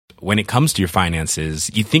when it comes to your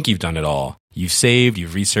finances, you think you've done it all. You've saved,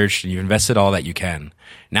 you've researched, and you've invested all that you can.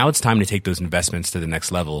 Now it's time to take those investments to the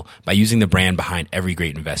next level by using the brand behind every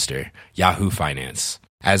great investor, Yahoo Finance.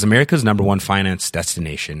 As America's #1 finance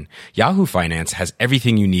destination, Yahoo Finance has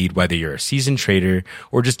everything you need, whether you're a seasoned trader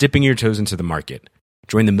or just dipping your toes into the market.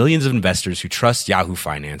 Join the millions of investors who trust Yahoo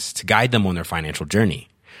Finance to guide them on their financial journey.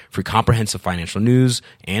 For comprehensive financial news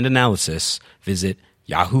and analysis, visit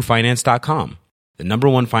yahoofinance.com, the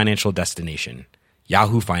 #1 financial destination,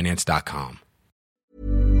 yahoofinance.com.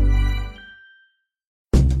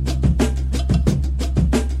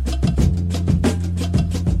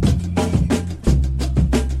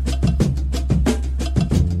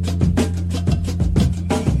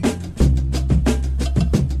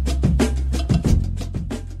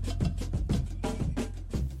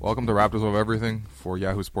 Welcome to Raptors of Everything for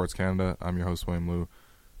Yahoo Sports Canada. I'm your host, William Liu.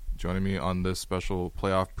 Joining me on this special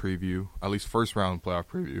playoff preview, at least first round playoff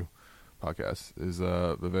preview podcast, is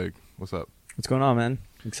Vivek. What's up? What's going on, man?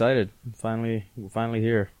 Excited. We're finally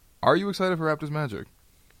here. Are you excited for Raptors Magic?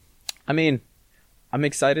 I mean, I'm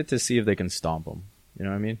excited to see if they can stomp them. You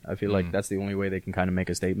know what I mean? I feel like that's the only way they can kind of make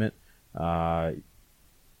a statement. I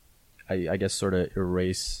guess sort of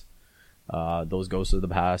erase those ghosts of the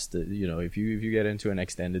past. You know, if you get into an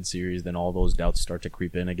extended series, then all those doubts start to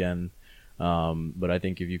creep in again. But I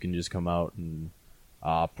think if you can just come out and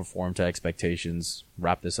perform to expectations,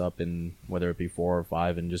 wrap this up in whether it be 4 or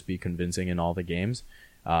 5, and just be convincing in all the games,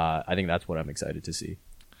 I think that's what I'm excited to see.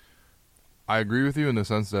 I agree with you in the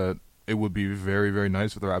sense that it would be very, very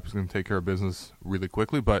nice if the Raptors can take care of business really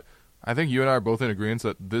quickly. But I think you and I are both in agreement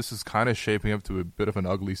that this is kind of shaping up to a bit of an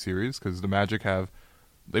ugly series because the Magic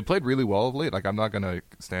they played really well of late. Like, I'm not going to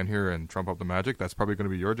stand here and trump up the Magic. That's probably going to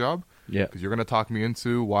be your job. Yeah. Because you're going to talk me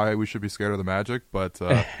into why we should be scared of the Magic. But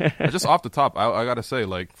just off the top, I got to say,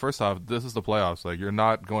 like, first off, this is the playoffs. Like, you're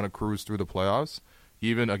not going to cruise through the playoffs.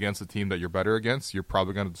 Even against a team that you're better against, you're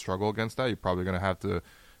probably going to struggle against that. You're probably going to have to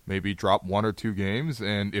maybe drop 1 or 2 games.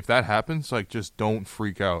 And if that happens, like, just don't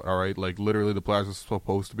freak out, all right? Like, literally, the playoffs are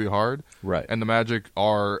supposed to be hard. Right. And the Magic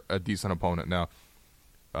are a decent opponent. Now,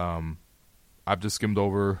 I've just skimmed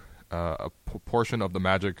over a portion of the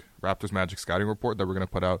Raptors Magic scouting report that we're going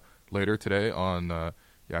to put out later today on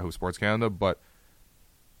Yahoo Sports Canada. But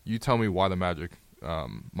you tell me why the Magic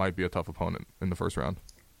might be a tough opponent in the first round.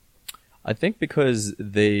 I think because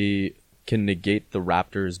they can negate the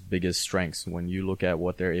Raptors' biggest strengths. When you look at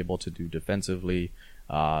what they're able to do defensively,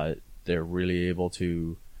 they're really able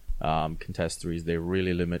to contest threes. They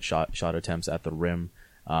really limit shot attempts at the rim.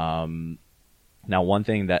 Now, one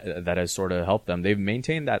thing that has sort of helped them, they've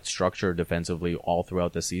maintained that structure defensively all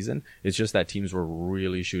throughout the season. It's just that teams were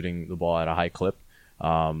really shooting the ball at a high clip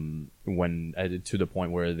when to the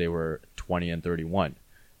point where they were 20-31.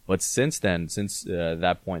 But since then, since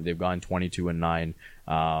that point, they've gone 22-9,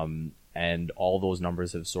 and all those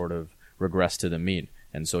numbers have sort of regressed to the mean.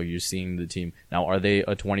 And so you're seeing the team now. Are they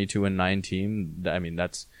a 22-9 team? I mean,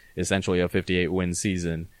 that's essentially a 58-win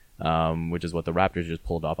season. Which is what the Raptors just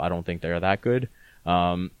pulled off. I don't think they're that good.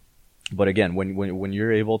 But again, when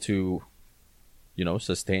you're able to, you know,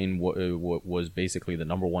 sustain what was basically the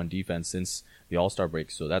 #1 defense since the All-Star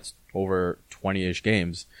break, so that's over 20-ish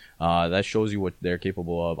games, that shows you what they're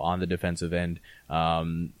capable of on the defensive end.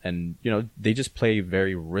 And, you know, they just play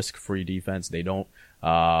very risk-free defense. They don't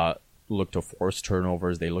look to force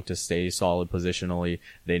turnovers. They look to stay solid positionally.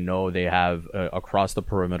 They know they have across the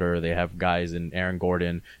perimeter, they have guys in Aaron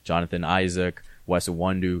Gordon, Jonathan Isaac, Wes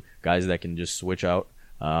Iwundu, guys that can just switch out.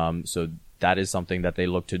 So that is something that they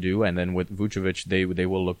look to do. And then with Vucevic, they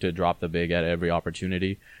will look to drop the big at every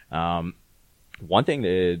opportunity. One thing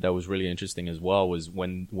that was really interesting as well was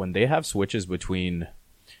when they have switches between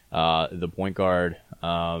the point guard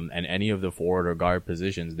and any of the forward or guard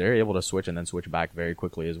positions, they're able to switch and then switch back very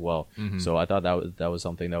quickly as well. Mm-hmm. So I thought that was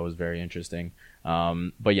something that was very interesting.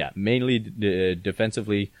 But yeah, mainly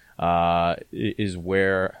defensively is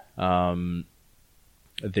where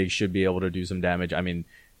they should be able to do some damage. I mean,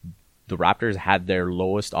 the Raptors had their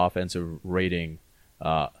lowest offensive rating.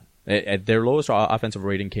 Their lowest offensive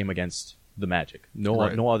rating came against the Magic.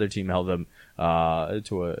 No other team held them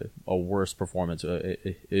to a worse performance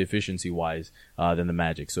efficiency-wise than the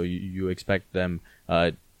Magic. So you expect them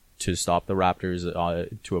to stop the Raptors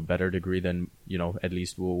to a better degree than, you know, at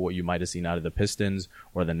least what you might have seen out of the Pistons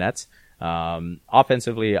or the Nets.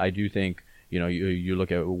 Offensively, I do think, you know, you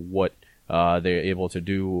look at what they're able to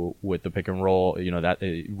do with the pick and roll. You know, that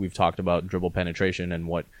we've talked about dribble penetration and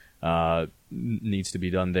what needs to be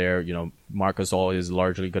done there. You know, Marc Gasol is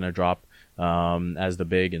largely going to drop as the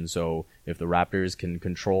big. And so if the Raptors can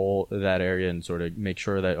control that area and sort of make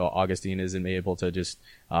sure that Augustine isn't able to just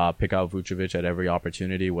pick out Vucevic at every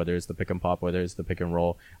opportunity, whether it's the pick and pop, whether it's the pick and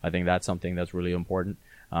roll, I think that's something that's really important.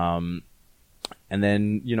 And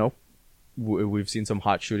then, we've seen some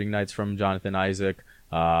hot shooting nights from Jonathan Isaac,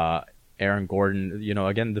 Aaron Gordon,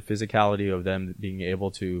 again, the physicality of them being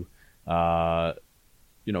able to,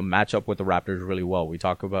 match up with the Raptors really well. We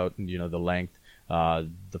talk about, the length,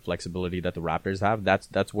 the flexibility that the Raptors have.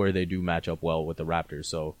 That's where they do match up well with the Raptors.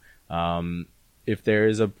 So, if there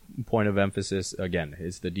is a point of emphasis, again,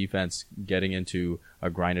 it's the defense getting into a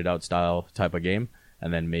grinded out style type of game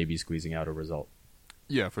and then maybe squeezing out a result.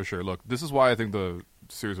 Yeah, for sure. Look, this is why I think the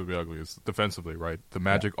series will be ugly. Is defensively, right? The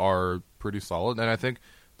Magic are pretty solid, and I think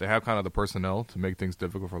they have kind of the personnel to make things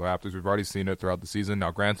difficult for the Raptors. We've already seen it throughout the season.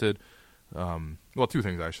 Now, granted, two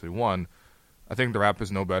things actually. One, I think the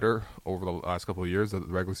Raptors know better over the last couple of years that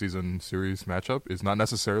the regular season series matchup is not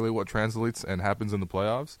necessarily what translates and happens in the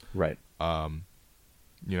playoffs. Right.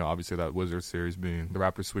 Obviously that Wizards series being the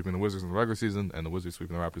Raptors sweeping the Wizards in the regular season and the Wizards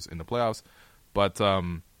sweeping the Raptors in the playoffs. But,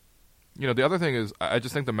 the other thing is I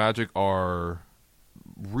just think the Magic are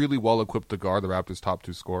really well equipped to guard the Raptors' top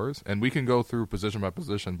two scorers. And we can go through position by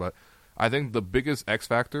position, but I think the biggest X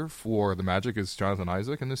factor for the Magic is Jonathan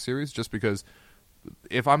Isaac in this series, just because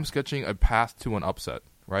if I'm sketching a path to an upset,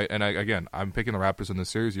 right? And I'm picking the Raptors in this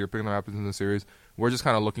series, you're picking the Raptors in this series. We're just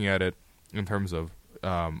kind of looking at it in terms of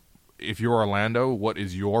if you're Orlando, what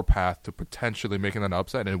is your path to potentially making that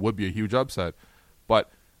upset? And it would be a huge upset.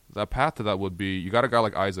 But the path to that would be you got a guy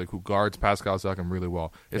like Isaac who guards Pascal Siakam really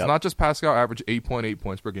well. It's not just Pascal averaged 8.8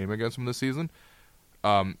 points per game against him this season.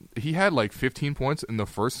 He had like 15 points in the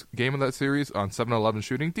first game of that series on 7-11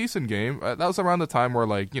 shooting. Decent game. That was around the time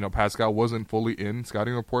where Pascal wasn't fully in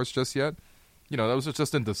scouting reports just yet. That was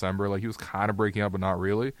just in December. He was kind of breaking up, but not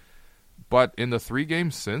really. But in the 3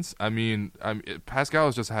 games since, Pascal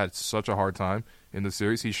has just had such a hard time in the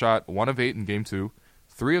series. He shot 1 of 8 in Game 2,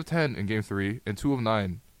 3 of 10 in Game 3, and 2 of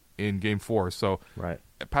 9 in Game 4. So right.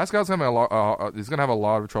 Pascal's gonna have a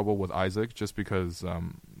lot of trouble with Isaac just because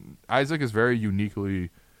Isaac is very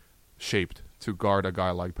uniquely shaped to guard a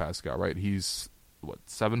guy like Pascal. Right? He's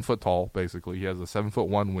 7 foot tall, basically. He has a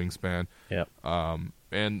 7'1" wingspan. Yep.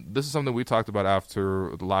 And this is something we talked about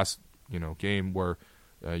after the last game where.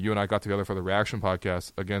 You and I got together for the reaction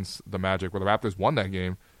podcast against the Magic, where the Raptors won that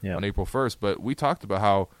game on April 1st. But we talked about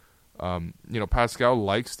how, Pascal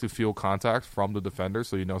likes to feel contact from the defender,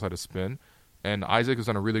 so he knows how to spin. And Isaac has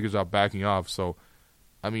done a really good job backing off. So,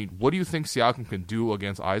 what do you think Siakam can do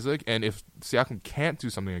against Isaac? And if Siakam can't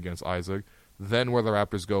do something against Isaac, then where the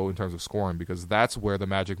Raptors go in terms of scoring, because that's where the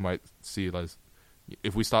Magic might see it as,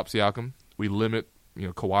 if we stop Siakam, we limit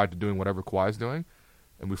Kawhi to doing whatever Kawhi's doing,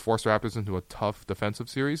 and we force Raptors into a tough defensive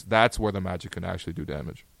series, that's where the Magic can actually do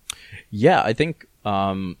damage. Yeah, I think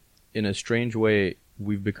in a strange way,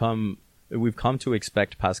 we've come to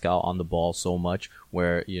expect Pascal on the ball so much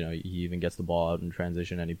where, he even gets the ball out in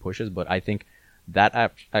transition and he pushes. But I think that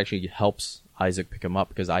actually helps Isaac pick him up,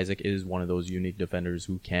 because Isaac is one of those unique defenders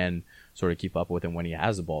who can sort of keep up with him when he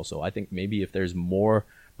has the ball. So I think maybe if there's more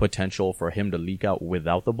potential for him to leak out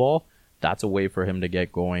without the ball, that's a way for him to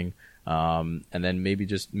get going. And then maybe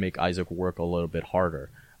just make Isaac work a little bit harder.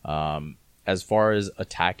 As far as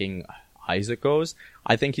attacking Isaac goes,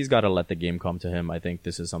 I think he's got to let the game come to him. I think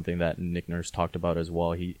this is something that Nick Nurse talked about as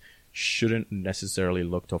well. He shouldn't necessarily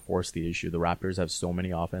look to force the issue. The Raptors have so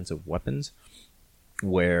many offensive weapons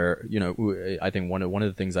where, I think one of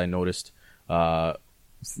the things I noticed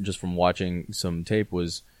just from watching some tape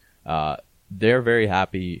was they're very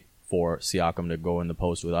happy for Siakam to go in the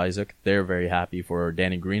post with Isaac. They're very happy for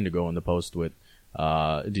Danny Green to go in the post with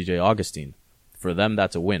DJ Augustine. For them,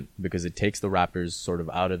 that's a win because it takes the Raptors sort of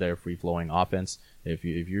out of their free-flowing offense. If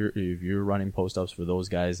you're running post-ups for those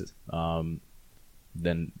guys,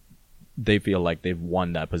 then they feel like they've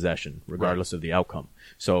won that possession regardless of the outcome.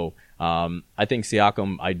 So I think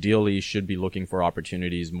Siakam ideally should be looking for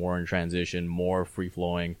opportunities more in transition, more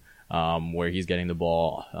free-flowing, where he's getting the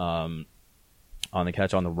ball on the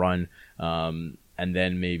catch, on the run, and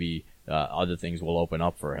then maybe other things will open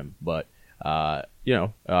up for him. But,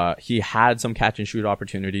 he had some catch and shoot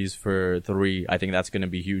opportunities for 3. I think that's going to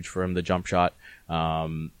be huge for him, the jump shot.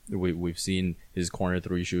 We've seen his corner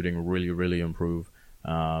 3 shooting really, really improve.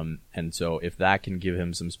 And so if that can give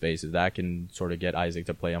him some space, if that can sort of get Isaac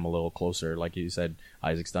to play him a little closer, like you said,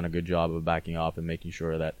 Isaac's done a good job of backing off and making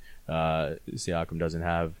sure that Siakam doesn't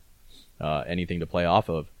have anything to play off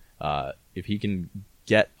of. If he can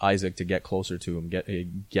get Isaac to get closer to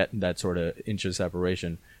him, get that sort of inch of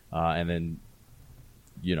separation, and then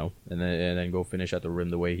and then go finish at the rim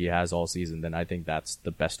the way he has all season, then I think that's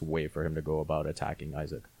the best way for him to go about attacking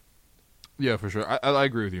Isaac. Yeah, for sure. I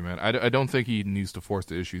agree with you, man. I don't think he needs to force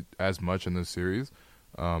the issue as much in this series.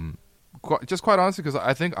 Quite honestly, because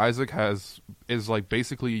I think Isaac is like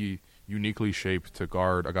basically uniquely shaped to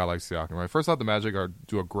guard a guy like Siakam. Right. First off, the Magic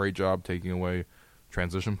do a great job taking away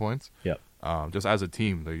transition points. Yep. Just as a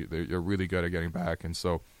team, they're really good at getting back, and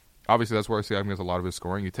so obviously that's where Siakam gets a lot of his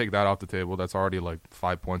scoring. You take that off the table, that's already like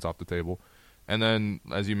 5 points off the table. And then,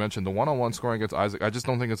 as you mentioned, the one-on-one scoring against Isaac, I just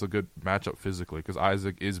don't think it's a good matchup physically because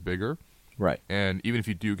Isaac is bigger. Right. And even if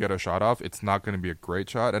you do get a shot off, it's not going to be a great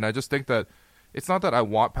shot. And I just think that it's not that I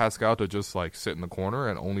want Pascal to just like sit in the corner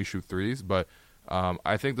and only shoot threes, but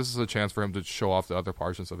I think this is a chance for him to show off the other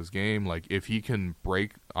portions of his game. Like if he can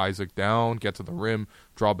break Isaac down, get to the rim,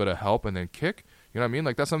 draw a bit of help, and then kick. You know what I mean?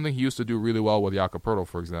 Like that's something he used to do really well with Jakob Poeltl,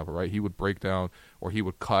 for example, right? He would break down or he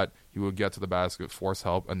would cut, he would get to the basket, force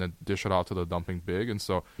help, and then dish it out to the dumping big. And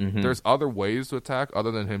so there's other ways to attack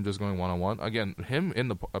other than him just going one-on-one. Again, him in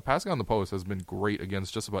the Pascal on the post has been great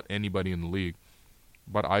against just about anybody in the league.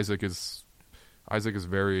 But Isaac is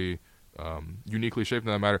very uniquely shaped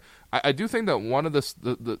in that matter. I do think that one of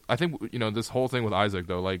I think this whole thing with Isaac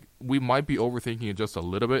though, like we might be overthinking it just a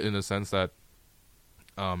little bit in the sense that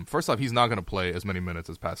first off, he's not going to play as many minutes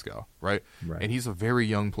as Pascal, right? And he's a very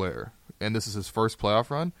young player, and this is his first playoff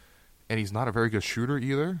run, and he's not a very good shooter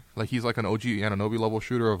either. Like he's like an OG Anunoby level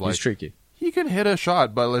shooter of like he's tricky. He can hit a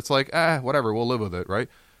shot, but it's like whatever, we'll live with it, right?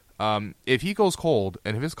 If he goes cold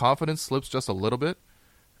and if his confidence slips just a little bit,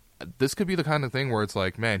 this could be the kind of thing where it's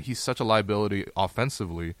like, man, he's such a liability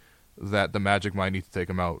offensively that the Magic might need to take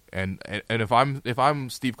him out. And if I'm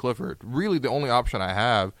Steve Clifford, really the only option I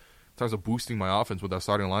have in terms of boosting my offense with that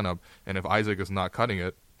starting lineup, and if Isaac is not cutting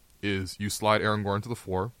it, is you slide Aaron Gordon to the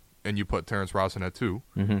 4 and you put Terrence Ross in at 2,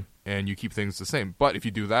 and you keep things the same. But if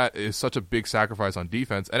you do that, it's such a big sacrifice on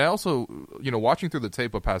defense. And I also, watching through the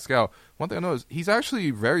tape of Pascal, one thing I know is he's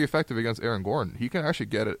actually very effective against Aaron Gordon. He can actually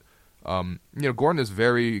get it. Gordon is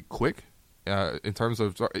very quick in terms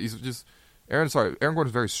of Aaron Gordon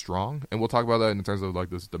is very strong, and we'll talk about that in terms of like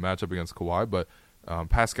the matchup against Kawhi. But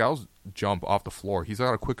Pascal's jump off the floor, he's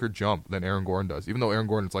got a quicker jump than Aaron Gordon does. Even though Aaron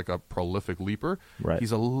Gordon is like a prolific leaper, right?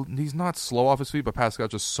 He's not slow off his feet, but Pascal's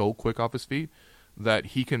just so quick off his feet that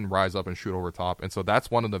he can rise up and shoot over top. And so that's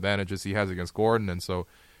one of the advantages he has against Gordon. And so,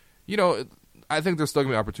 I think there's still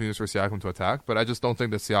going to be opportunities for Siakam to attack, but I just don't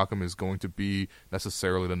think that Siakam is going to be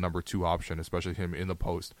necessarily the number 2 option, especially him in the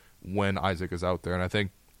post when Isaac is out there. And I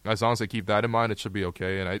think as long as they keep that in mind, it should be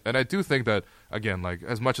okay. And I do think that, again, like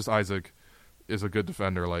as much as Isaac is a good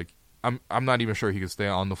defender, like I'm not even sure he can stay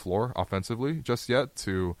on the floor offensively just yet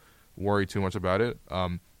to worry too much about it.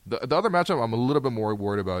 The other matchup I'm a little bit more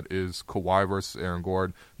worried about is Kawhi versus Aaron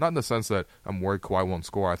Gordon. Not in the sense that I'm worried Kawhi won't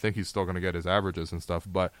score. I think he's still going to get his averages and stuff,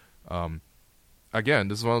 but again,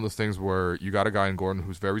 this is one of those things where you got a guy in Gordon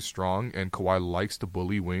who's very strong, and Kawhi likes to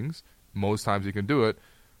bully wings. Most times he can do it.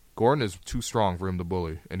 Gordon is too strong for him to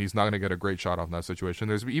bully, and he's not going to get a great shot off in that situation.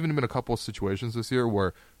 There's even been a couple of situations this year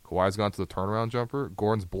where Kawhi's gone to the turnaround jumper.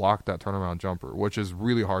 Gordon's blocked that turnaround jumper, which is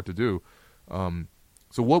really hard to do.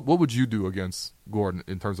 So what would you do against Gordon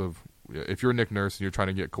in terms of if you're Nick Nurse and you're trying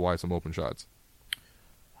to get Kawhi some open shots?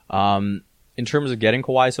 In terms of getting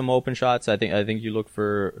Kawhi some open shots, I think you look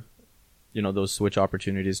for those switch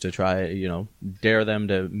opportunities to try, dare them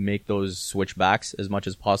to make those switch backs as much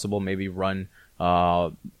as possible. Maybe run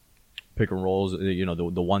pick and rolls, the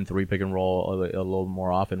 1-3 pick and roll a little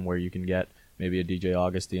more often, where you can get maybe a DJ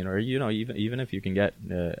Augustine, or even if you can get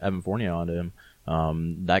Evan Fournier onto him,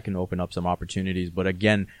 that can open up some opportunities. But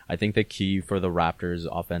again, I think the key for the Raptors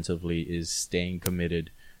offensively is staying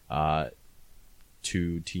committed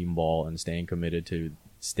to team ball and staying committed to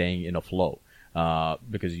staying in a flow.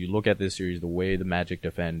 Because you look at this series, the way the Magic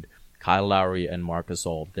defend Kyle Lowry and Marc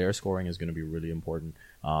Gasol, their scoring is going to be really important.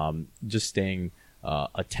 Just staying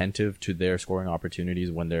attentive to their scoring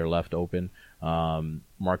opportunities when they're left open.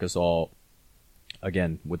 Marc Gasol,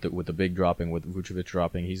 again, with the big dropping, with Vucevic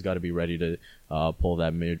dropping, he's got to be ready to pull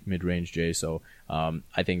that mid-range J. So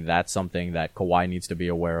I think that's something that Kawhi needs to be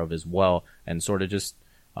aware of as well, and sort of just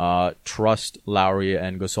trust Lowry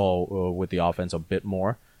and Gasol with the offense a bit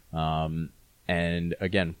more. And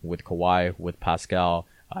again, with Kawhi, with Pascal,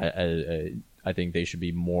 I think they should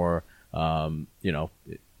be more, in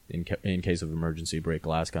case of emergency break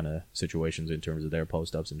glass kind of situations in terms of their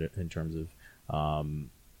post-ups and in terms of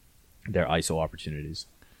their ISO opportunities.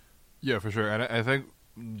 Yeah, for sure. And I think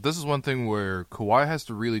this is one thing where Kawhi has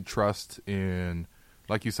to really trust in,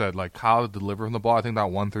 like you said, like how to deliver from the ball. I think that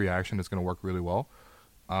 1-3 action is going to work really well.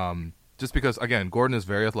 just because again, Gordon is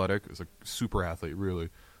very athletic, is a super athlete, really,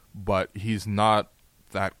 but he's not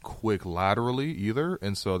that quick laterally either.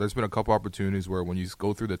 And so there's been a couple opportunities where when you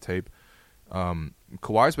go through the tape,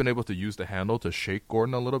 Kawhi's been able to use the handle to shake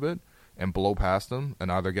Gordon a little bit and blow past him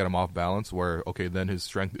and either get him off balance where, okay, then his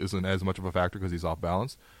strength isn't as much of a factor because he's off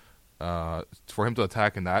balance, for him to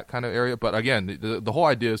attack in that kind of area. But again, the whole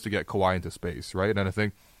idea is to get Kawhi into space, right? And I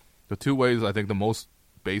think the most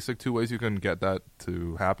basic two ways you can get that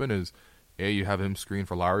to happen is, A, you have him screen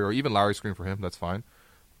for Lowry, or even Lowry screen for him, that's fine.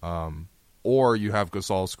 Or you have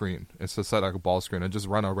Gasol screen. It's to set like a ball screen and just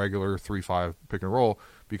run a regular 3-5 pick and roll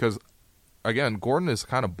because, again, Gordon is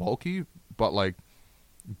kind of bulky, but like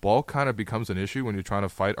bulk kind of becomes an issue when you're trying to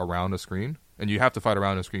fight around a screen, and you have to fight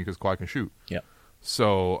around a screen because Kawhi can shoot. Yeah.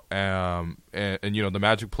 So, and you know, the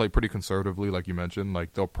Magic play pretty conservatively, like you mentioned.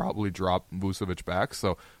 Like, they'll probably drop Vucevic back.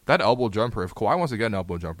 So, that elbow jumper, if Kawhi wants to get an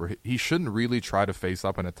elbow jumper, he shouldn't really try to face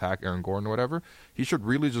up and attack Aaron Gordon or whatever. He should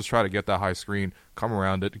really just try to get that high screen, come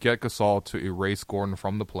around it, get Gasol to erase Gordon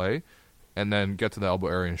from the play, and then get to the elbow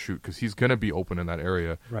area and shoot, because he's going to be open in that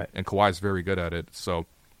area. Right. And Kawhi's very good at it. So,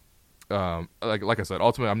 like I said,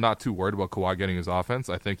 ultimately, I'm not too worried about Kawhi getting his offense.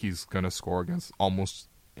 I think he's going to score against almost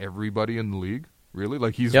everybody in the league. Really,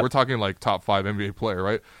 like we're talking like top 5 NBA player,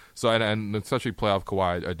 right? So and especially playoff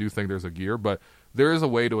Kawhi, I do think there's a gear, but there's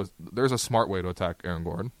a smart way to attack Aaron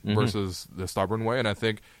Gordon versus the stubborn way. And I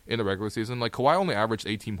think in the regular season, like Kawhi only averaged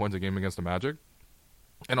 18 points a game against the Magic,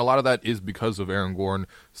 and a lot of that is because of Aaron Gordon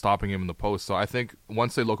stopping him in the post. So I think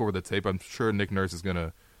once they look over the tape, I'm sure Nick Nurse is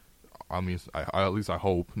gonna. I mean, at least I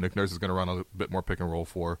hope Nick Nurse is gonna run a bit more pick and roll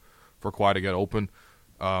for Kawhi to get open.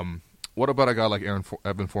 What about a guy like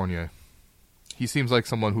Evan Fournier? He seems like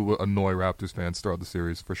someone who will annoy Raptors fans throughout the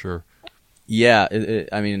series, for sure. Yeah,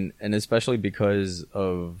 I mean, and especially because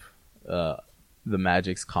of the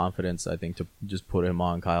Magic's confidence, I think, to just put him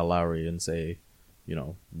on Kyle Lowry and say, you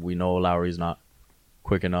know, we know Lowry's not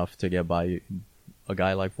quick enough to get by a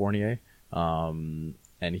guy like Fournier, and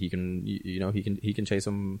he can chase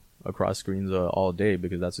him across screens all day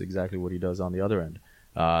because that's exactly what he does on the other end.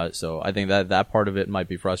 So I think that part of it might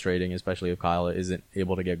be frustrating, especially if Kyle isn't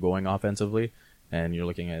able to get going offensively, and you're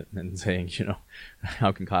looking at and saying, you know,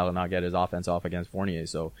 how can Kyle not get his offense off against Fournier?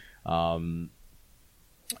 So,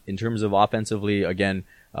 in terms of offensively, again,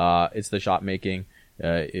 it's the shot making.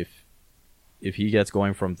 If he gets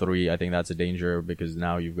going from 3, I think that's a danger because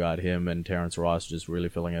now you've got him and Terrence Ross just really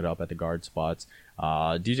filling it up at the guard spots.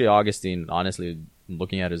 DJ Augustine, honestly,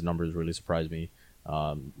 looking at his numbers really surprised me.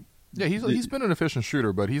 Yeah, he's been an efficient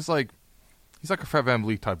shooter, but he's like a Fred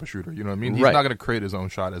VanVleet type of shooter. You know what I mean? He's not going to create his own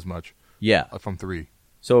shot as much. Yeah, from 3.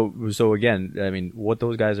 So again, I mean, what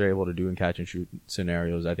those guys are able to do in catch and shoot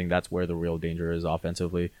scenarios, I think that's where the real danger is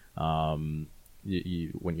offensively. When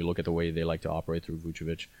you look at the way they like to operate through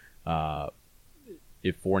Vucevic,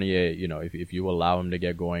 if Fournier, you know, if you allow him to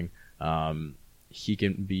get going, he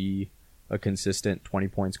can be a consistent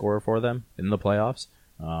 20-point scorer for them in the playoffs.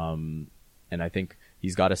 And I think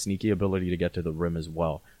he's got a sneaky ability to get to the rim as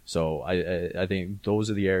well. So I think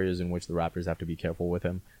those are the areas in which the Raptors have to be careful with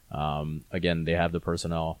him. Again, they have the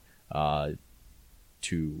personnel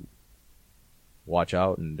to watch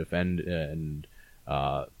out and defend and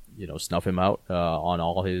snuff him out on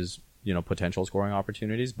all his potential scoring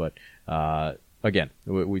opportunities. But again,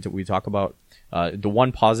 we talk about the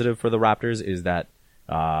one positive for the Raptors is that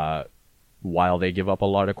while they give up a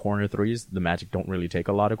lot of corner threes, the Magic don't really take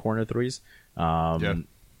a lot of corner threes.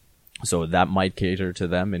 So that might cater to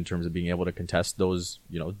them in terms of being able to contest those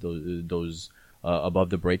above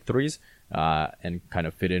the break threes and kind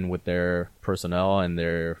of fit in with their personnel and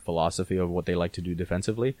their philosophy of what they like to do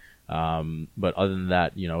defensively. But other than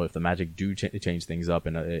that, if the Magic do change things up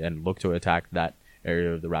and look to attack that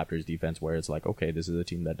area of the Raptors defense where it's like, okay, this is a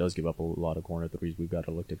team that does give up a lot of corner threes, we've got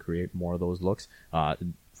to look to create more of those looks.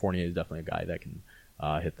 Fournier is definitely a guy that can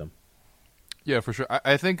hit them. Yeah, for sure.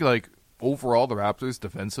 I think like overall the Raptors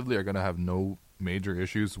defensively are going to have no major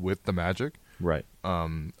issues with the Magic. Right.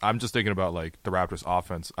 I'm just thinking about like the Raptors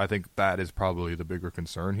offense. I think that is probably the bigger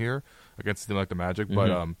concern here against a team like the Magic. Mm-hmm.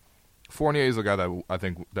 But Fournier is a guy that I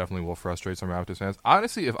think definitely will frustrate some Raptors fans.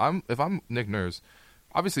 Honestly, if I'm Nick Nurse,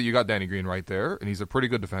 obviously you got Danny Green right there, and he's a pretty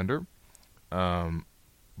good defender.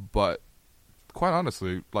 But quite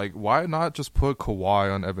honestly, like why not just put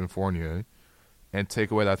Kawhi on Evan Fournier and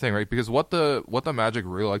take away that thing, right? Because what the Magic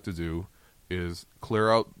really like to do is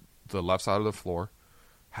clear out the left side of the floor,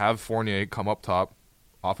 have Fournier come up top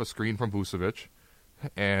off a screen from Vucevic,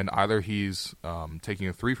 and either he's taking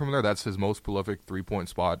a 3 from there. That's his most prolific 3-point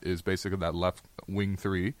spot, is basically that left wing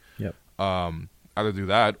 3. Yep. Either do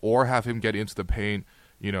that or have him get into the paint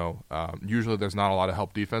Usually there's not a lot of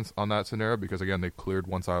help defense on that scenario because, again, they cleared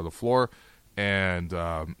one side of the floor and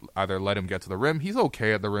either let him get to the rim. He's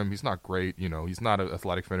okay at the rim. He's not great. He's not an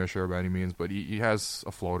athletic finisher by any means, but he has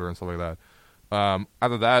a floater and stuff like that.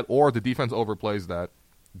 Either that or the defense overplays that,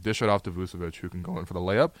 dish it off to Vucevic, who can go in for the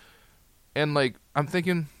layup. And, I'm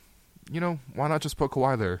thinking, why not just put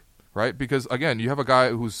Kawhi there, right? Because, again, you have a guy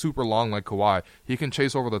who's super long like Kawhi. He can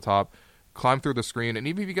chase over the top, climb through the screen, and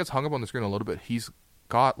even if he gets hung up on the screen a little bit, he's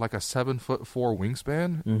got a 7'4"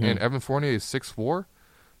 wingspan, and Evan Fournier is 6'4".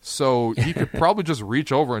 So he could probably just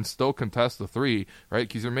reach over and still contest the three, right?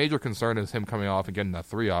 Because your major concern is him coming off and getting that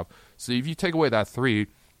three off. So if you take away that three,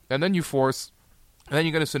 and then you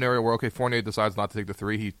get a scenario where, okay, Fournier decides not to take the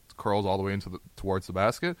three, he curls all the way towards the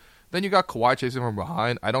basket. Then you got Kawhi chasing from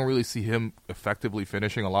behind. I don't really see him effectively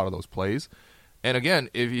finishing a lot of those plays. And again,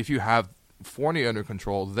 if you have Fournier under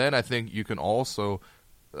control, then I think you can also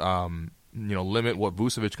limit what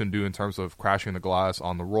Vucevic can do in terms of crashing the glass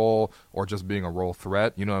on the roll or just being a roll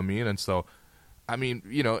threat. You know what I mean? And so,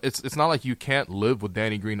 it's not like you can't live with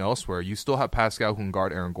Danny Green elsewhere. You still have Pascal who can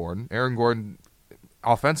guard Aaron Gordon. Aaron Gordon,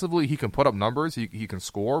 offensively, he can put up numbers. He can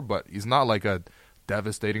score, but he's not like a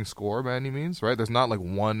devastating scorer by any means, right? There's not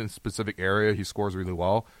one specific area he scores really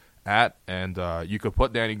well at. And you could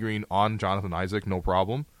put Danny Green on Jonathan Isaac, no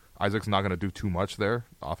problem. Isaac's not going to do too much there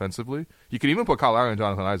offensively. You could even put Kyle Lowry and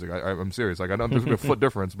Jonathan Isaac. I'm serious. I know there's going to be a foot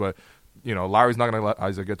difference, but Lowry's not going to let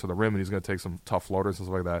Isaac get to the rim, and he's going to take some tough floaters and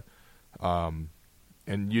stuff like that.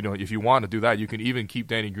 And if you want to do that, you can even keep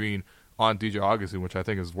Danny Green on DJ Augustin, which I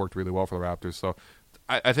think has worked really well for the Raptors. So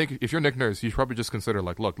I think if you're Nick Nurse, you should probably just consider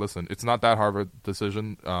look, listen, it's not that hard of a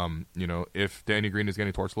decision. If Danny Green is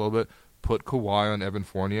getting torched a little bit, put Kawhi on Evan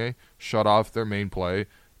Fournier, shut off their main play,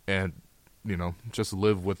 and just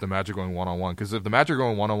live with the Magic going one-on-one. Because if the Magic are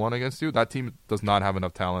going one-on-one against you, that team does not have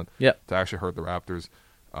enough talent to actually hurt the Raptors.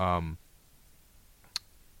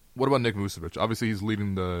 What about Nick Vucevic? Obviously, he's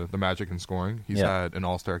leading the Magic in scoring. He's had an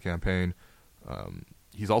all-star campaign.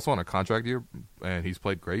 He's also on a contract year, and he's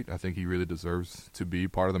played great. I think he really deserves to be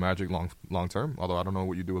part of the Magic long-term, although I don't know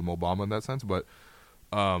what you do with Mo Bamba in that sense. But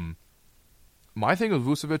my thing with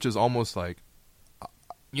Vucevic is almost like,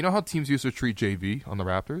 how teams used to treat JV on the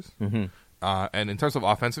Raptors? Mm-hmm. And in terms of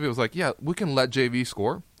offensive, it was like, yeah, we can let JV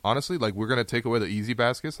score. Honestly, we're going to take away the easy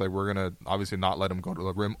baskets. We're going to obviously not let him go to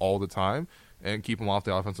the rim all the time and keep him off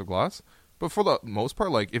the offensive glass. But for the most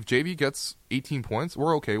part, if JV gets 18 points,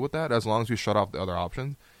 we're okay with that as long as we shut off the other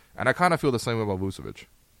options. And I kind of feel the same way about Vucevic.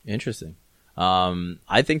 Interesting.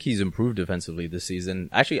 I think he's improved defensively this season.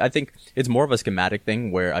 Actually, I think it's more of a schematic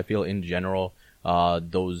thing where I feel in general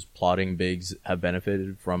those plotting bigs have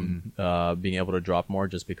benefited from being able to drop more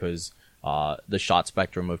just because the shot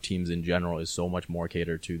spectrum of teams in general is so much more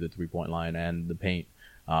catered to the three-point line and the paint,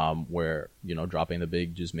 where dropping the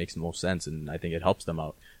big just makes the most sense, and I think it helps them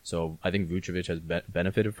out. So I think Vucevic has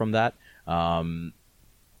benefited from that. But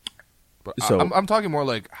I'm talking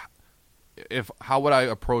more how would I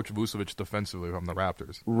approach Vucevic defensively from the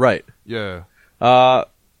Raptors? Right. Yeah. I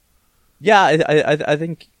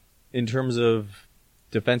think in terms of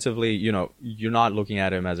defensively, you're not looking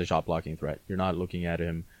at him as a shot blocking threat. You're not looking at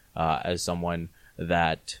him as someone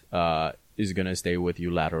that is going to stay with you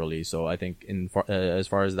laterally. So I think as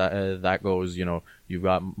far as that goes, you've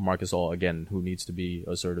got Marc Gasol again, who needs to be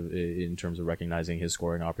assertive in terms of recognizing his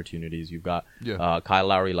scoring opportunities. You've got Kyle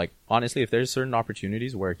Lowry. Honestly, if there's certain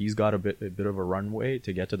opportunities where he's got a bit of a runway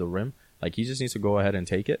to get to the rim, he just needs to go ahead and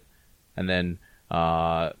take it, and then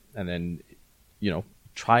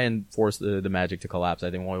try and force the Magic to collapse.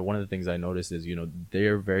 I think one of the things I noticed is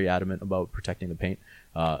they're very adamant about protecting the paint.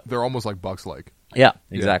 They're almost like Bucks-like. Yeah,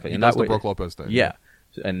 exactly. And that's the Brook Lopez thing. Yeah.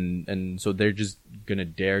 And so they're just gonna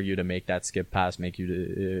dare you to make that skip pass, make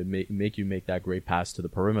you make that great pass to the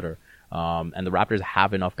perimeter. And the Raptors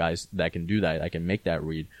have enough guys that can do that. that can make that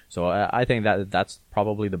read. So I think that's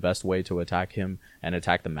probably the best way to attack him and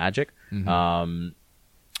attack the Magic. Mm-hmm.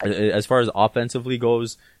 As far as offensively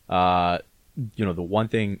goes, the one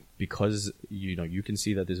thing, because you can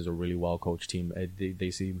see that this is a really well coached team,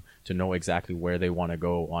 they seem to know exactly where they want to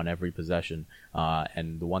go on every possession.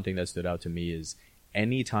 And the one thing that stood out to me is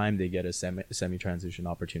anytime they get a semi transition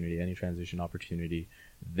opportunity, any transition opportunity,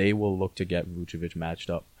 they will look to get Vucevic matched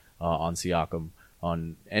up on Siakam,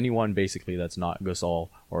 on anyone basically that's not Gasol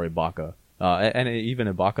or Ibaka. And even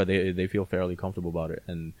Ibaka, they feel fairly comfortable about it.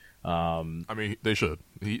 And they should.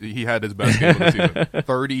 He had his best game of the season.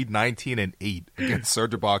 30, 19, and 8 against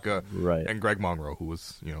Serge Ibaka and Greg Monroe, who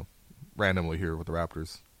was, randomly here with the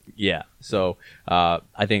Raptors. Yeah. So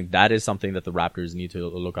I think that is something that the Raptors need to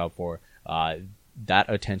look out for. that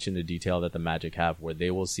attention to detail that the Magic have, where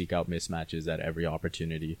they will seek out mismatches at every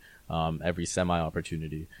opportunity, every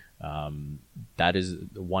semi-opportunity. That is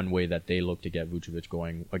one way that they look to get Vucevic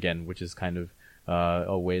going, again, which is kind of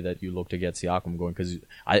a way that you look to get Siakam going, because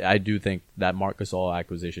I do think that Marc Gasol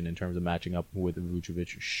acquisition in terms of matching up with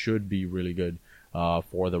Vucevic should be really good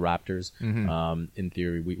for the Raptors. In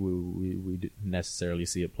theory, we didn't necessarily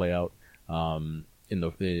see it play out in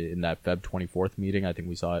that Feb 24th meeting. I think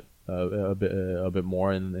we saw it a bit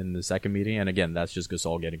more in the second meeting, and again, that's just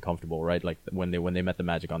Gasol getting comfortable, right? Like when they met the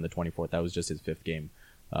Magic on the 24th, that was just his 5th game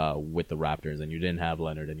with the Raptors, and you didn't have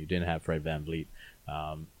Leonard and you didn't have Fred VanVleet.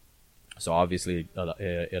 So obviously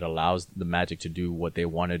it allows the Magic to do what they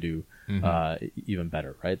want to do even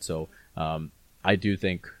better, right? So I do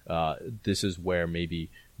think this is where maybe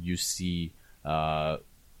you see the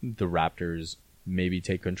Raptors maybe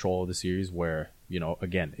take control of the series, where,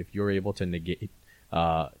 again, if you're able to negate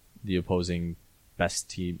the opposing best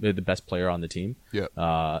team, the best player on the team,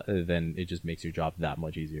 then it just makes your job that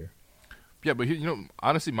much easier. Yeah, but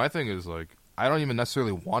honestly, my thing is, like, I don't even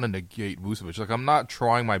necessarily want to negate Vucevic. Like, I'm not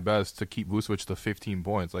trying my best to keep Vucevic to 15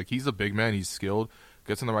 points. Like, he's a big man, he's skilled,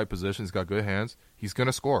 gets in the right position, he's got good hands. He's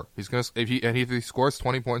gonna score. If he scores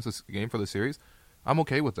 20 points this game for the series, I'm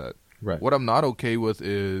okay with that. Right. What I'm not okay with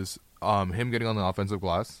is him getting on the offensive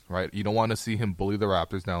glass. Right. You don't want to see him bully the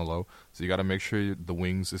Raptors down low. So you got to make sure the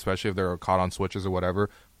wings, especially if they're caught on switches or whatever,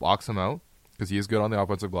 box him out, because he is good on the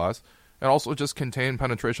offensive glass. And also just contain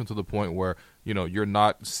penetration to the point where, you're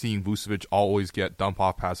not seeing Vucevic always get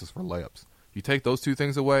dump-off passes for layups. You take those two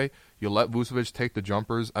things away, you let Vucevic take the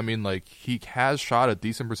jumpers. I mean, like, he has shot a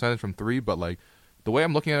decent percentage from 3, but, like, the way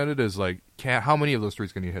I'm looking at it is, like, how many of those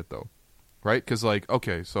threes can he hit, though? Right? Because, like,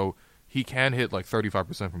 okay, so he can hit, like,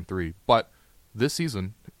 35% from 3. But this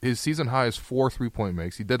season, his season high is 4 3-point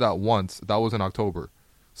makes. He did that once. That was in October.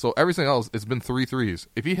 So everything else, it's been 3 threes.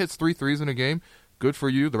 If he hits 3 threes in a game, good for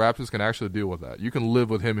you. The Raptors can actually deal with that. You can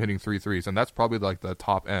live with him hitting 3 threes, and that's probably like the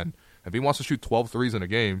top end. If he wants to shoot 12 threes in a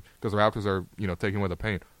game because the Raptors are, taking away the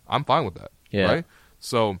paint, I'm fine with that. Yeah. Right?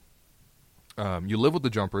 So you live with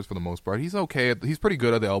the jumpers for the most part. He's okay. He's pretty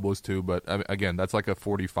good at the elbows too, but again, that's like a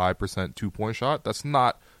 45% 2-point shot. That's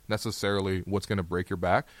not necessarily what's going to break your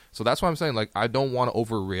back. So that's why I'm saying, like, I don't want to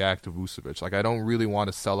overreact to Vucevic. Like, I don't really want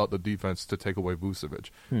to sell out the defense to take away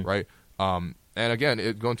Vucevic, right? And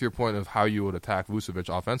again, going to your point of how you would attack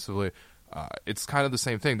Vucevic offensively, it's kind of the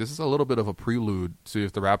same thing. This is a little bit of a prelude to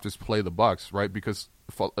if the Raptors play the Bucks, right? Because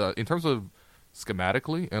in terms of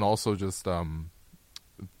schematically and also just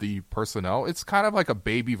the personnel, it's kind of like a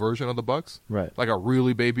baby version of the Bucks, right? Like a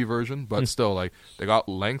really baby version, but still, like, they got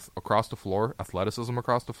length across the floor, athleticism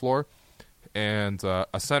across the floor, and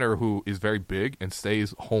a center who is very big and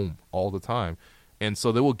stays home all the time. And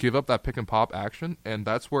so they will give up that pick and pop action, and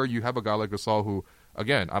that's where you have a guy like Gasol who,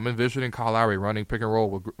 again, I'm envisioning Kyle Lowry running pick and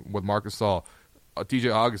roll with Marc Gasol,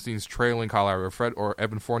 DJ Augustine's trailing Kyle Lowry, or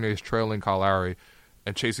Evan Fournier's trailing Kyle Lowry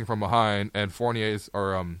and chasing from behind, and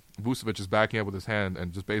Vucevic is backing up with his hand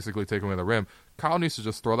and just basically taking away the rim. Kyle needs to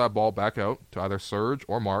just throw that ball back out to either Serge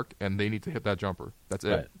or Marc, and they need to hit that jumper. That's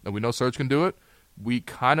it. Right. And we know Serge can do it. We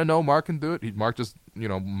kind of know Marc can do it. Marc just,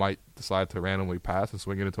 might decide to randomly pass and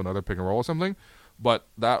swing it into another pick and roll or something. But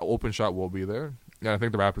that open shot will be there. And I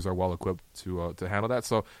think the Raptors are well equipped to handle that.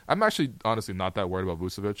 So I'm actually honestly not that worried about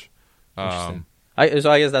Vucevic. So I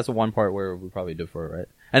guess that's the one part where we probably differ, right?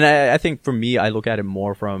 And I think for me, I look at it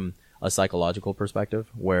more from a psychological perspective,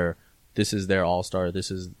 where this is their all-star,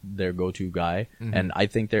 this is their go-to guy. Mm-hmm. And I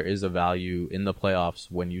think there is a value in the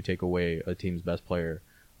playoffs when you take away a team's best player,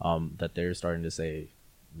 that they're starting to say,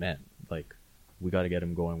 man, like, we got to get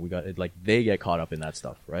him going. They get caught up in that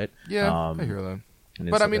stuff, right? Yeah, I hear that.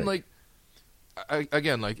 But I mean,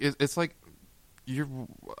 it's like,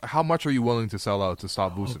 how much are you willing to sell out to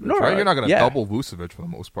stop Vucevic? No, right? You're not going to double Vucevic for the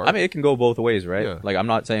most part. I mean, it can go both ways, right? Yeah. Like, I'm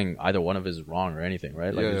not saying either one of it is wrong or anything,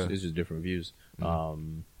 right? Like, it's just different views.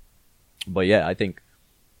 Mm-hmm. But yeah, I think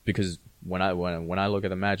because when I look at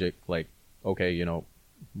the Magic, like, okay,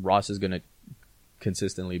 Ross is going to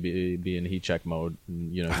consistently be in heat check mode.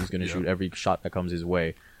 And, he's going to shoot every shot that comes his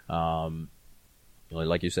way.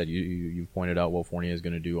 Like you said, you pointed out what Fournier is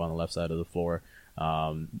going to do on the left side of the floor.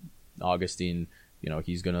 Augustine,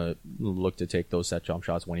 he's going to look to take those set jump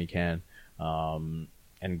shots when he can. And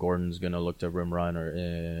Gordon's going to look to rim run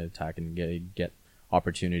or attack and get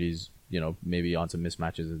opportunities, maybe on some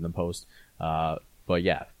mismatches in the post. But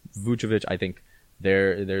yeah, Vucevic, I think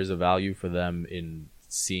there's a value for them in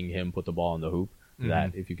seeing him put the ball in the hoop. Mm-hmm.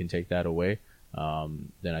 That if you can take that away,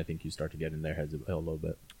 then I think you start to get in their heads a little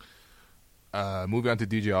bit. Moving on to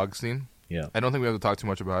DJ Augustine. Yeah, I don't think we have to talk too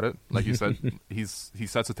much about it. Like you said, he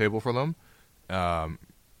sets a table for them,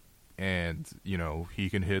 And he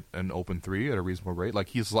can hit an open three at a reasonable rate. Like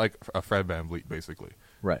he's like a Fred VanVleet basically.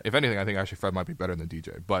 Right. If anything, I think actually Fred might be better than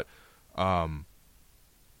DJ. But I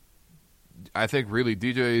think really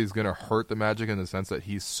DJ is going to hurt the Magic in the sense that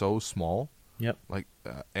he's so small. Yep. Like,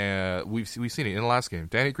 we've seen it in the last game.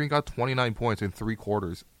 Danny Green got 29 points in 3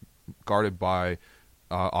 quarters, guarded by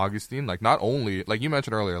Augustine. Like, not only like you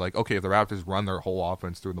mentioned earlier, like okay, if the Raptors run their whole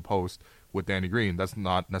offense through the post with Danny Green, that's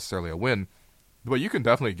not necessarily a win, but you can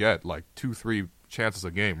definitely get like 2-3 chances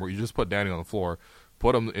a game where you just put Danny on the floor,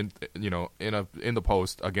 put him in in the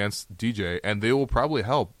post against DJ, and they will probably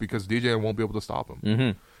help because DJ won't be able to stop him.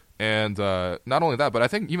 Mm-hmm. And not only that, but I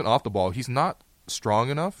think even off the ball, he's not strong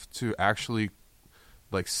enough to actually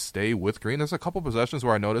like stay with Green. There's a couple possessions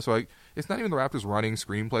where I noticed like it's not even the Raptors running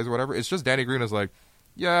screenplays or whatever. It's just Danny Green is like,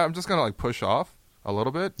 yeah, I'm just gonna like push off a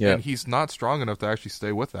little bit, and he's not strong enough to actually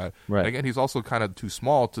stay with that. Right. And again, he's also kind of too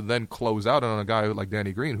small to then close out on a guy like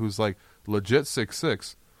Danny Green, who's like legit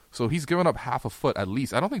 6'6". So he's given up half a foot at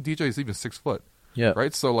least. I don't think DJ is even 6 foot. Yeah.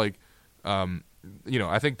 Right. So like,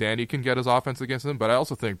 I think Danny can get his offense against him, but I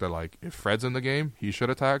also think that like if Fred's in the game, he should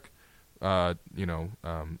attack.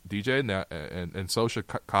 DJ now, and so should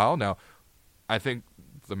Kyle. Now, I think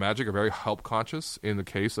the Magic are very help conscious in the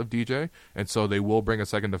case of DJ, and so they will bring a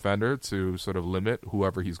second defender to sort of limit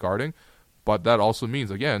whoever he's guarding. But that also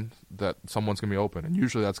means again that someone's gonna be open, and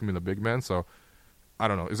usually that's gonna be the big man. So I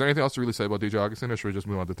don't know. Is there anything else to really say about DJ Augustine, or should we just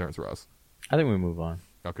move on to Terrence Ross? I think we move on.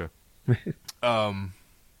 Okay.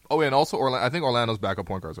 Oh, yeah, and also I think Orlando's backup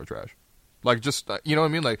point guards are trash. Like, just you know what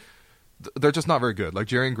I mean? Like, they're just not very good. Like,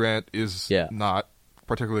 Jerian Grant is not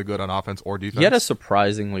particularly good on offense or defense. He had a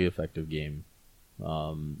surprisingly effective game.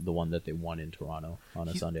 The one that they won in Toronto on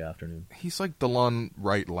a Sunday afternoon. He's like DeLon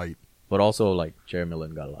Wright light. But also, like, Jeremy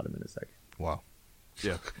Lin got a lot of minutes that game. Wow.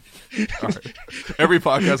 Yeah. All right. Every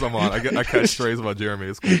podcast I'm on, I catch strays about Jeremy.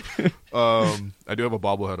 It's cool. I do have a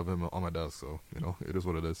bobblehead of him on my desk, so, it is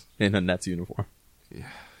what it is. In a Nets uniform. Yeah.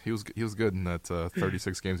 He was good in that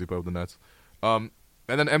 36 games he played with the Nets. And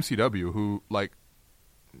then MCW, who, like,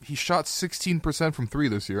 he shot 16% from 3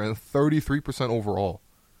 this year and 33% overall.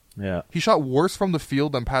 Yeah. He shot worse from the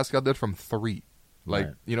field than Pascal did from 3. Like,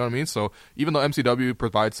 right. You know what I mean? So even though MCW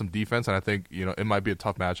provides some defense, and I think, it might be a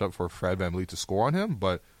tough matchup for Fred VanVleet to score on him,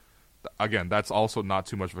 but again, that's also not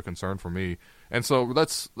too much of a concern for me. And so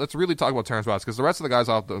let's really talk about Terrence Ross, because the rest of the guys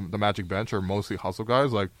off the Magic bench are mostly hustle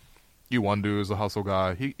guys. Like, Iwundu is a hustle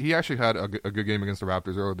guy. He actually had a good game against the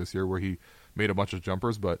Raptors earlier this year where he made a bunch of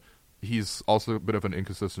jumpers, but he's also a bit of an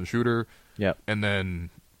inconsistent shooter. Yeah. And then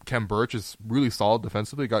Kem Birch is really solid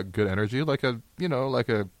defensively, got good energy, like a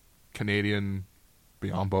Canadian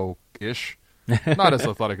Biyombo-ish. Not as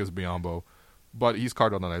athletic as Biyombo, but he's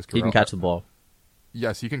carved on a nice career. He can catch the ball.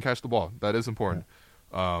 Yes, he can catch the ball. That is important.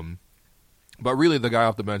 Yeah. But really the guy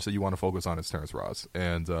off the bench that you want to focus on is Terrence Ross.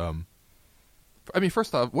 And,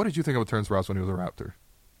 first off, what did you think of Terrence Ross when he was a Raptor?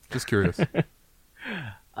 Just curious.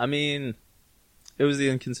 I mean, it was the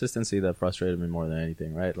inconsistency that frustrated me more than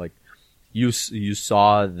anything, right? Like, you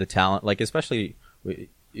saw the talent, like, especially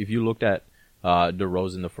if you looked at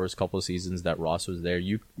DeRozan the first couple of seasons that Ross was there,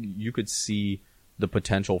 you could see the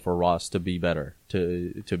potential for Ross to be better,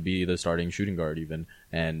 to be the starting shooting guard even,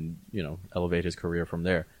 and, elevate his career from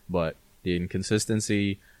there. But the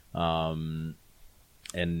inconsistency, and,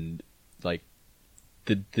 like,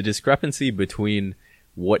 the discrepancy between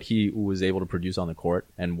what he was able to produce on the court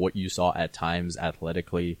and what you saw at times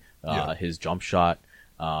athletically, his jump shot.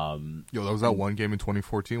 That was that one game in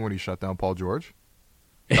 2014 when he shut down Paul George.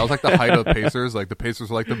 That was like the height of the Pacers. Like, the Pacers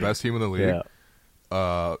were like the best team in the league.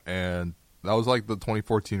 Yeah. And that was like the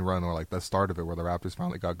 2014 run, or like the start of it, where the Raptors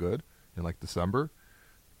finally got good in like December.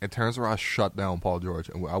 And Terrence Ross shut down Paul George,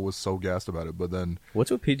 and I was so gassed about it. But then, what's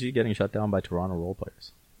with PG getting shut down by Toronto role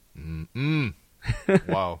players?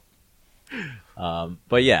 Wow.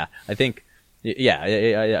 But yeah, I think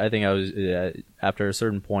I was after a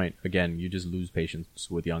certain point, again, you just lose patience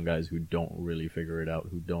with young guys who don't really figure it out,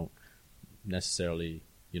 who don't necessarily,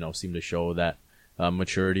 seem to show that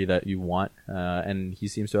maturity that you want. And he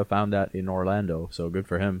seems to have found that in Orlando. So good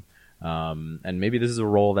for him. And maybe this is a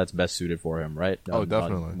role that's best suited for him, right?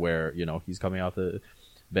 Definitely. Where, he's coming off the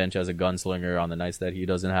bench as a gunslinger. On the nights that he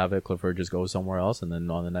doesn't have it, Clifford just goes somewhere else, and then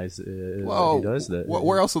on the nights that he does that.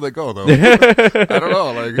 Where else will they go, though? I don't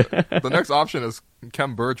know. Like, the next option is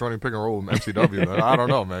Kem Birch running pick and roll with MCW. I don't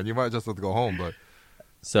know, man. You might just have to go home, but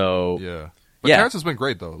so yeah. But Terrence has been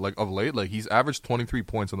great though. Like, of late, like, he's averaged 23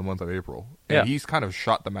 points in the month of April, and he's kind of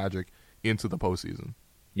shot the Magic into the postseason.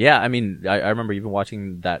 Yeah, I mean, I remember even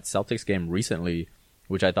watching that Celtics game recently,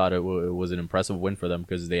 which I thought it was an impressive win for them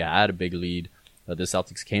because they had a big lead The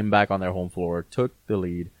Celtics came back on their home floor, took the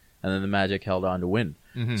lead, and then the Magic held on to win.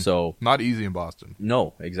 Mm-hmm. So not easy in Boston.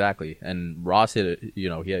 No, exactly. And Ross hit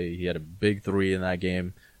he had a big three in that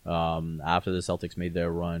game. After the Celtics made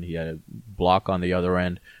their run, he had a block on the other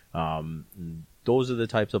end. Those are the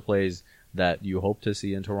types of plays that you hope to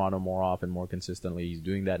see in Toronto more often, more consistently. He's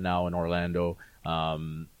doing that now in Orlando.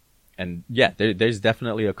 And yeah, there's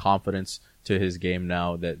definitely a confidence to his game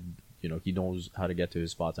now that, he knows how to get to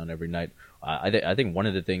his spots on every night. I think one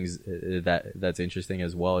of the things that's interesting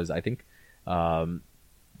as well is I think,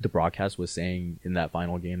 the broadcast was saying in that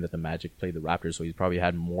final game that the Magic played the Raptors, so he's probably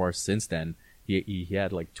had more since then. He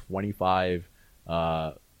had like 25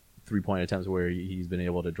 3-point attempts where he's been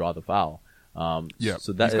able to draw the foul. So he's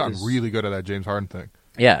gotten really good at that James Harden thing.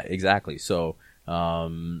 Yeah, exactly. So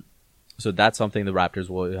that's something the Raptors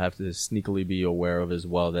will have to sneakily be aware of as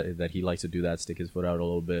well, that he likes to do that, stick his foot out a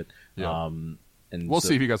little bit. Yeah. And we'll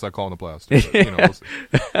see if he gets that call in the playoffs. Too, but,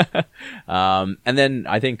 we'll see. And then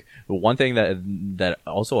I think one thing that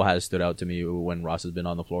also has stood out to me when Ross has been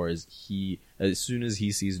on the floor is as soon as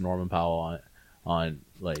he sees Norman Powell on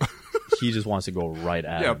like, he just wants to go right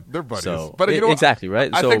at him. They're buddies. So, but exactly,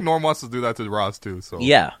 right? I think Norm wants to do that to Ross too. So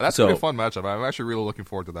yeah, that's a fun matchup. I'm actually really looking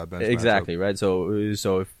forward to that bench. Exactly, matchup. Right?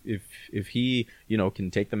 So if he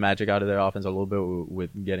can take the Magic out of their offense a little bit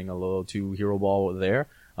with getting a little too hero ball there.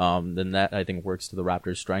 Then that I think works to the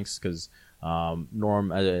Raptors' strengths because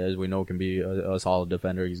Norm, as we know, can be a solid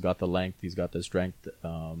defender. He's got the length, he's got the strength,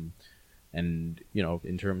 and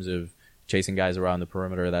in terms of chasing guys around the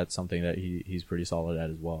perimeter, that's something that he's pretty solid at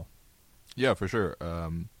as well. Yeah, for sure.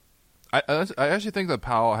 I actually think that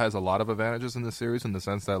Powell has a lot of advantages in this series in the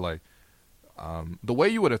sense that like the way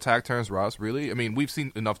you would attack Terrence Ross, really, I mean, we've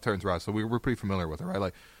seen enough Terrence Ross, so we're pretty familiar with it, right?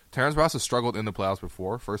 Like. Terrence Ross has struggled in the playoffs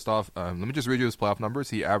before. First off, let me just read you his playoff numbers.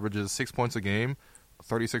 He averages 6 points a game,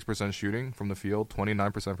 36% shooting from the field,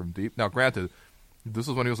 29% from deep. Now, granted, this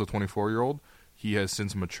is when he was a 24-year-old. He has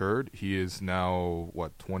since matured. He is now,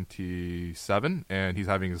 27, and he's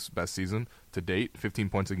having his best season to date, 15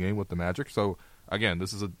 points a game with the Magic. So, again,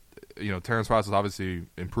 this is Terrence Ross has obviously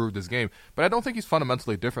improved his game, but I don't think he's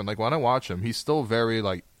fundamentally different. Like, when I watch him, he's still very,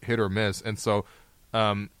 like, hit or miss. And so,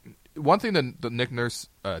 one thing that Nick Nurse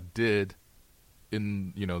did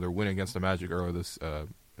in their win against the Magic earlier this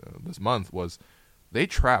month was they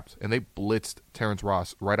trapped and they blitzed Terrence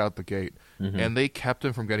Ross right out the gate, and they kept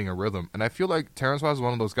him from getting a rhythm. And I feel like Terrence Ross is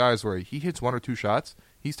one of those guys where he hits 1 or 2 shots,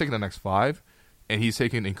 he's taking the next 5, and he's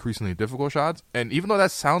taking increasingly difficult shots. And even though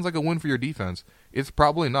that sounds like a win for your defense, it's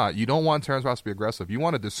probably not. You don't want Terrence Ross to be aggressive. You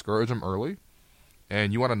want to discourage him early,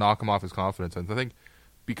 and you want to knock him off his confidence. And I think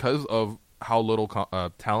because of how little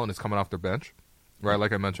talent is coming off their bench, right?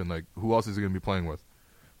 Like I mentioned, like who else is he going to be playing with,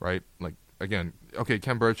 right? Like again, okay,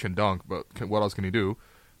 Ken Burch can dunk, but what else can he do?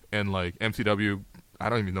 And like MCW, I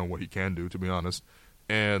don't even know what he can do, to be honest.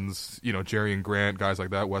 And Jerry and Grant, guys like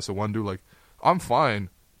that, Wes Iwundu, like I'm fine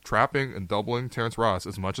trapping and doubling Terrence Ross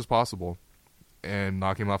as much as possible and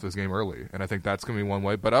knocking him off this game early. And I think that's going to be one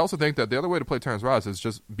way. But I also think that the other way to play Terrence Ross is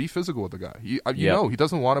just be physical with the guy. He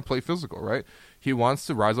doesn't want to play physical, right? He wants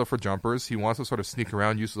to rise up for jumpers. He wants to sort of sneak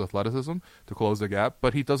around, use his athleticism to close the gap.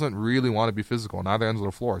 But he doesn't really want to be physical on either ends of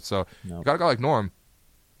the floor. So you got a guy like Norm.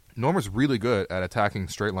 Norm is really good at attacking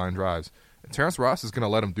straight line drives. And Terrence Ross is going to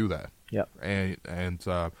let him do that. Yep. And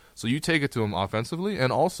so you take it to him offensively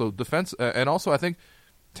and also defense. And also I think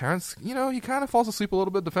Terrence, he kind of falls asleep a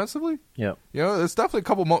little bit defensively. Yeah. It's definitely a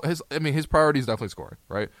couple his priority is definitely scoring,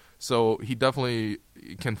 right? So he definitely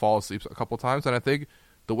can fall asleep a couple times. And I think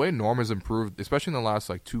the way Norm has improved, especially in the last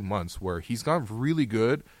 2 months, where he's gotten really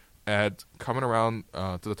good at coming around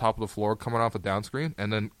to the top of the floor, coming off a down screen,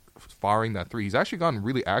 and then firing that three. He's actually gotten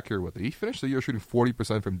really accurate with it. He finished the year shooting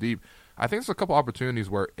 40% from deep. I think there's a couple opportunities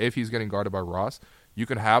where if he's getting guarded by Ross, you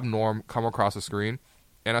can have Norm come across the screen,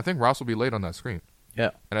 and I think Ross will be late on that screen.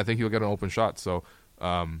 Yeah, and I think he'll get an open shot. So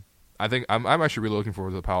I think I'm actually really looking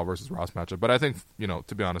forward to the Powell versus Ross matchup. But I think,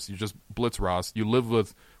 to be honest, you just blitz Ross. You live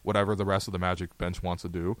with whatever the rest of the Magic bench wants to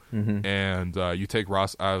do, and you take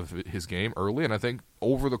Ross out of his game early. And I think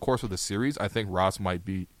over the course of the series, I think Ross might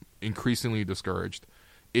be increasingly discouraged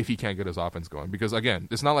if he can't get his offense going. Because, again,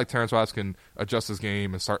 it's not like Terrence Ross can adjust his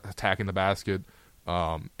game and start attacking the basket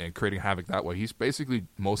and creating havoc that way. He's basically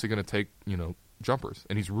mostly going to take, jumpers.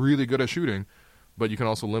 And he's really good at shooting, but you can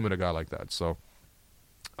also limit a guy like that. So,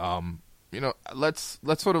 let's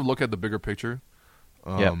sort of look at the bigger picture.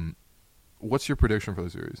 What's your prediction for the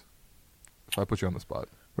series? If I put you on the spot.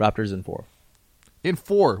 Raptors in 4. In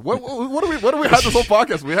 4. What do we have this whole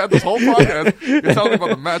podcast? We had this whole podcast. You're telling me about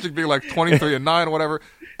the Magic being like 23-9 or whatever.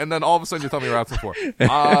 And then all of a sudden you tell me Raps in 4.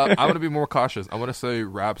 I'm going to be more cautious. I'm going to say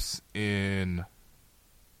Raps in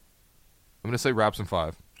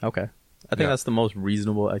 5. Okay. I think that's the most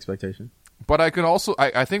reasonable expectation. But I could also,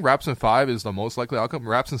 I think Raps in 5 is the most likely outcome.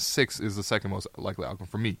 Raps in 6 is the second most likely outcome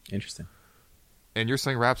for me. Interesting. And you're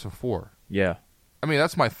saying Raps in 4. Yeah. I mean,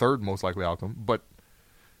 that's my third most likely outcome. But,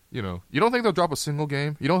 you don't think they'll drop a single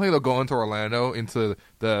game? You don't think they'll go into Orlando, into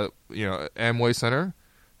the, Amway Center,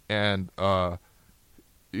 and,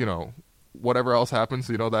 whatever else happens,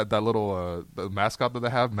 that little the mascot that they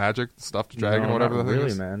have, Magic, Stuffed Dragon, No, whatever not the thing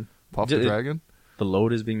really, is. man. Puff the Dragon? The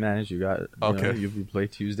load is being managed. You got Okay. You play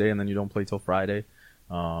Tuesday and then you don't play till Friday,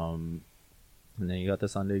 and then you got the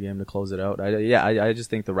Sunday game to close it out. I just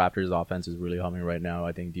think the Raptors' offense is really humming right now.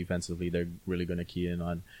 I think defensively they're really going to key in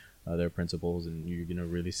on their principles, and you're going to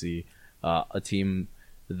really see a team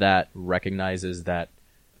that recognizes that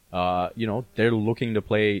they're looking to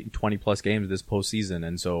play 20 plus games this postseason,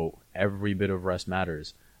 and so every bit of rest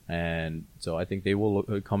matters. And so I think they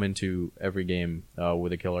will come into every game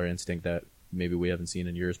with a killer instinct that maybe we haven't seen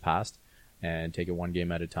in years past, and take it one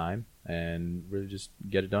game at a time and really just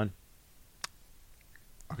get it done.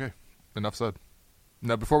 Okay, enough said.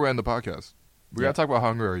 Now, before we end the podcast, we got to talk about how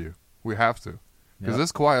hungry are you? We have to. Because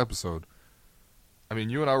this Kawhi episode, I mean,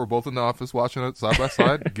 you and I were both in the office watching it side by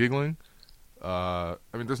side, giggling. I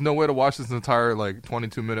mean, there's no way to watch this entire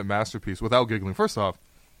 22-minute masterpiece without giggling. First off,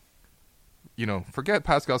 forget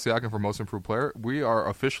Pascal Siakam for Most Improved Player. We are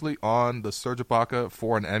officially on the Serge Ibaka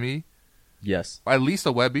for an Emmy. Yes. At least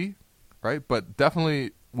a Webby, right? But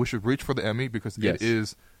definitely we should reach for the Emmy because it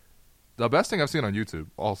is the best thing I've seen on YouTube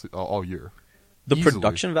all year. The Easily.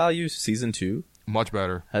 production value season 2 much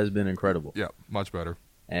better has been incredible. Yeah, much better.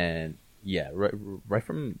 And right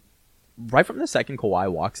from the second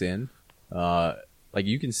Kawhi walks in,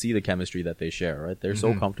 you can see the chemistry that they share, right? They're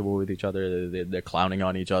so comfortable with each other. They're clowning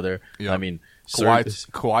on each other. Yeah. I mean,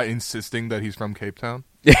 Kawhi insisting that he's from Cape Town.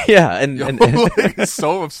 Yeah, and it's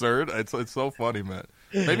so absurd. It's so funny, man.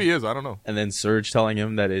 Maybe he is. I don't know. And then Serge telling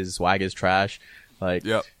him that his swag is trash.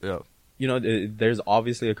 Yeah. There's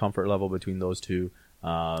obviously a comfort level between those two.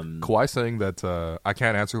 Kawhi saying that I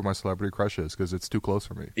can't answer who my celebrity crush is because it's too close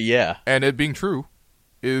for me. Yeah, and it being true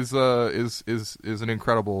is an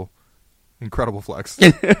incredible flex.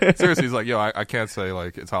 Seriously, he's like, yo, I can't say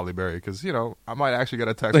it's Halle Berry because I might actually get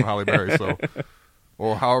a text from Halle Berry. So,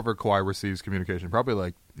 or however Kawhi receives communication,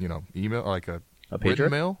 probably email or a pager written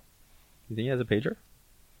mail. You think he has a pager?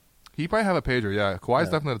 He probably have a pager. Yeah, Kawhi's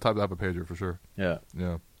definitely the type to have a pager for sure. Yeah.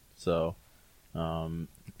 So,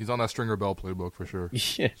 he's on that Stringer Bell playbook for sure.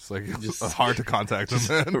 Yeah, it's hard to contact him,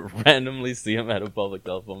 man. Randomly see him at a public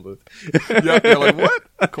telephone booth. Yeah, you're like, what?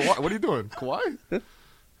 Kawhi, what are you doing, Kawhi?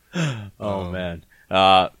 Oh man,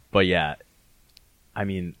 but yeah, I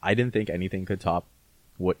mean, I didn't think anything could top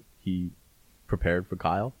what he prepared for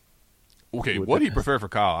Kyle. Okay, what he prepared for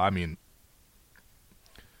Kyle, I mean,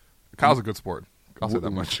 Kyle's a good sport. I'll say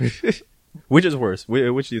that much. Which is worse?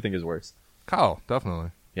 Which do you think is worse? Kyle,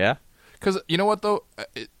 definitely. Yeah? Because you know what, though?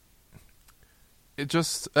 It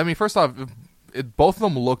just, I mean, first off, both of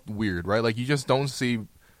them looked weird, right? You just don't see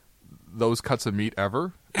those cuts of meat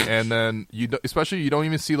ever. And then, especially, you don't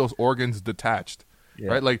even see those organs detached,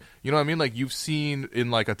 right? You know what I mean? You've seen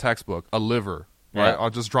in, a textbook, a liver, right? Or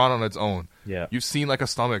just drawn on its own. Yeah. You've seen, a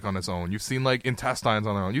stomach on its own. You've seen, intestines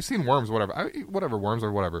on their own. You've seen worms, whatever. Worms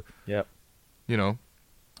or whatever. Yep.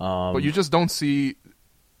 But you just don't see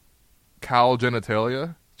cow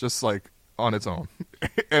genitalia just on its own.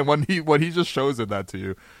 And when he just shows that to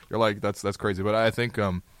you, you're like, that's crazy. But I think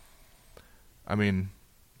I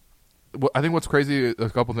think what's crazy, a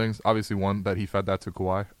couple things. Obviously, one, that he fed that to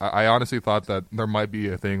Kawhi. I honestly thought that there might be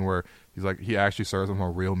a thing where he actually serves him a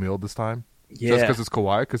real meal this time. Yeah. Just because it's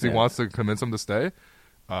Kawhi, because he wants to convince him to stay.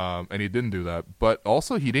 And he didn't do that. But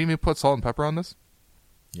also, he didn't even put salt and pepper on this.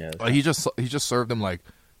 Yeah. He just served him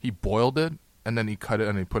he boiled it and then he cut it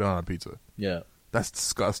and he put it on a pizza. Yeah. That's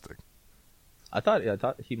disgusting. I thought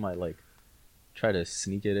he might try to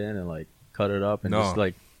sneak it in and cut it up and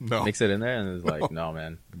mix it in there, and it's like, no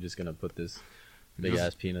man, I'm just gonna put this big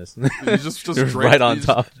ass penis You just draped, right on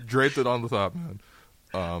top. Draped it on the top, man.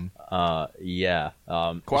 Yeah.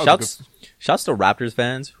 Shouts to Raptors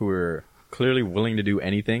fans who are clearly willing to do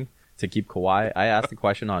anything to keep Kawhi. I asked the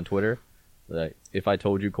question on Twitter, if I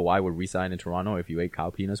told you Kawhi would re-sign in Toronto if you ate cow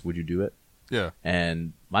penis, would you do it? Yeah.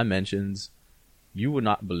 And my mentions, you would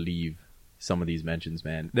not believe some of these mentions,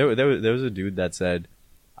 man. There was a dude that said,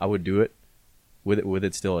 I would do it with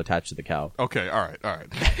it still attached to the cow. Okay, all right. Okay,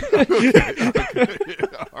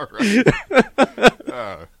 all right.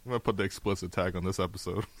 I'm going to put the explicit tag on this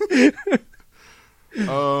episode.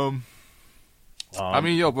 I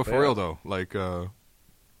mean, but for real though, like,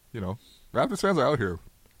 Raptors fans are out here.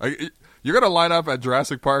 Like, you're gonna line up at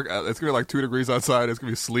Jurassic Park. It's gonna be like 2 degrees outside. It's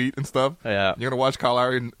gonna be sleet and stuff. Yeah. You're gonna watch Kyle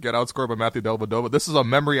Lowry get outscored by Matthew Dellavedova. This is a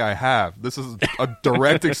memory I have. This is a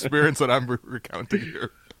direct experience that I'm recounting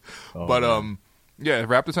here. But if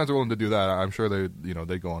Raptors fans are willing to do that, I'm sure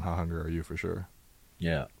they go on How Hungry Are You for sure.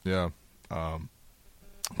 Yeah. Yeah.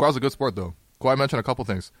 Kawhi's a good sport though. Kawhi mentioned a couple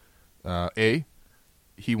things.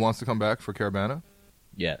 He wants to come back for Caravana.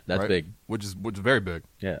 Yeah, that's right? big. Which is very big.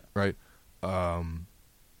 Yeah. Right.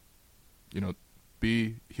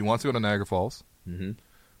 B, he wants to go to Niagara Falls. Mm-hmm.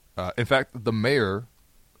 In fact, the mayor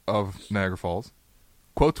of Niagara Falls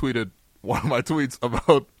quote tweeted one of my tweets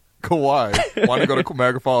about Kawhi wanting to go to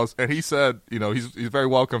Niagara Falls, and he said, he's very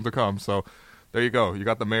welcome to come. So there you go. You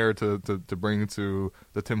got the mayor to bring to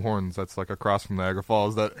the Tim Hortons that's like across from Niagara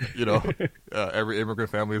Falls that every immigrant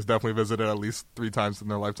family has definitely visited at least 3 times in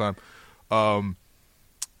their lifetime.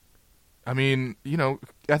 I mean,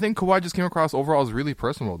 I think Kawhi just came across overall as really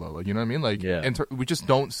personal, though. Like, you know what I mean? Like, we just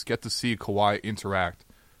don't get to see Kawhi interact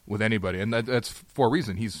with anybody, and that's for a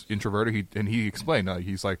reason. He's introverted, and he explained.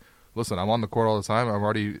 He's like, listen, I'm on the court all the time. I'm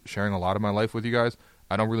already sharing a lot of my life with you guys.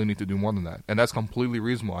 I don't really need to do more than that, and that's completely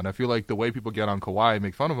reasonable. And I feel like the way people get on Kawhi and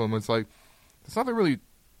make fun of him, it's like, there's nothing really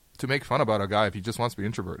to make fun about a guy if he just wants to be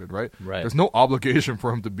introverted, right? Right. There's no obligation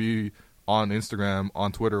for him to be on Instagram,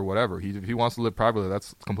 on Twitter, whatever. If he wants to live privately,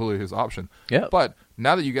 that's completely his option. Yeah. But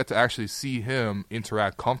now that you get to actually see him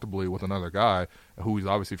interact comfortably with another guy who he's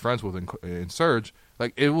obviously friends with in Serge,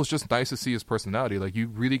 like, it was just nice to see his personality. Like, you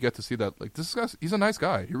really get to see that, like, this guy, he's a nice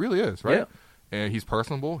guy. He really is, right? Yeah. And he's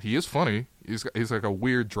personable. He is funny. He's like a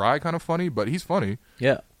weird, dry kind of funny, but he's funny.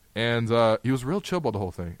 Yeah. And he was real chill about the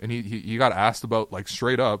whole thing. And he got asked about, like,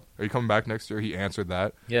 straight up, are you coming back next year? He answered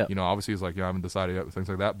that. Yeah. Obviously he's like, I haven't decided yet, things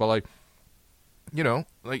like that. But, like,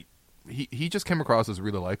 like, he just came across as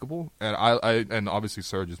really likable. And and obviously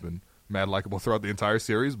Serge has been mad likable throughout the entire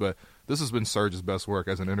series, but this has been Serge's best work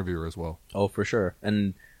as an interviewer as well. Oh, for sure.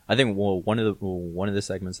 And I think one of the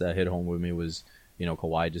segments that hit home with me was,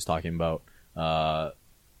 Kawhi just talking about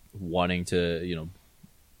wanting to,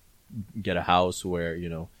 get a house where,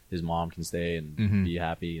 his mom can stay and be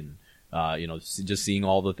happy, and just seeing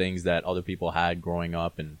all the things that other people had growing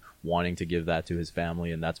up and wanting to give that to his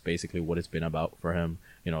family, and that's basically what it's been about for him.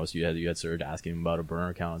 So you had Serge asking him about a burner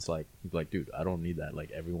account. It's like, dude, I don't need that.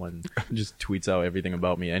 Like, everyone just tweets out everything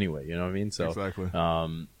about me anyway. You know what I mean? So exactly.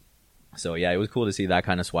 So yeah, it was cool to see that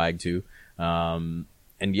kind of swag too. And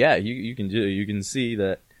yeah, you can see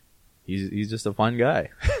that he's just a fun guy.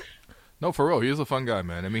 No, for real, he is a fun guy,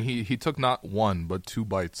 man. I mean, he took not 1 but 2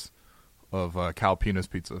 bites of Cal Penis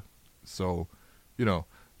pizza. So,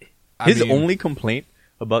 his only complaint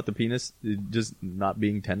about the penis just not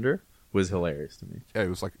being tender was hilarious to me. Yeah, it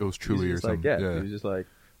was truly or something. Like, he was just like.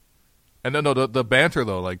 And then the banter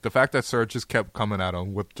though, like the fact that Serge just kept coming at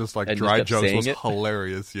him with just like dry jokes was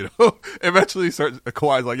hilarious. Eventually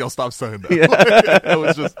Kawhi's like, "Yo, stop saying that." Yeah. Like, it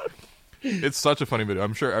was just, it's such a funny video.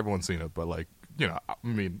 I'm sure everyone's seen it, but like, I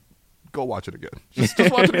mean, go watch it again. Just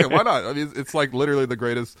watch it again. Why not? I mean, it's like literally the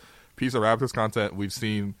greatest piece of Raptors content we've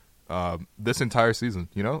seen this entire season.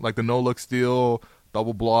 Like the no look steal,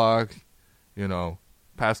 double block,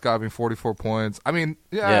 Pascal having 44 points. I mean,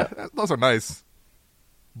 yeah. Those are nice,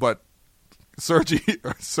 but Serge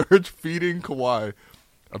feeding Kawhi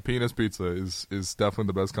a penis pizza is definitely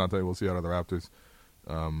the best content we'll see out of the Raptors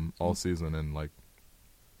all season. And like,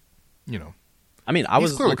 I mean, I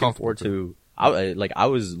was looking forward to. I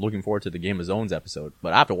was looking forward to the Game of Zones episode,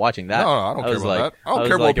 but after watching that, no, I don't care about that. I don't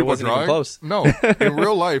care about people drawing. Close. No, in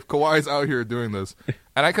real life, Kawhi's out here doing this,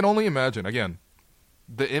 and I can only imagine again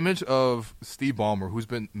the image of Steve Ballmer, who's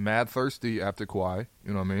been mad thirsty after Kawhi.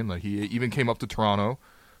 You know what I mean? Like, he even came up to Toronto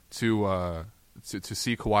to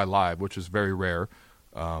see Kawhi live, which is very rare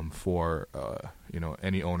for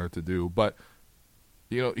any owner to do. But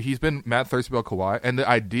he's been mad thirsty about Kawhi, and the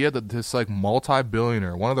idea that this like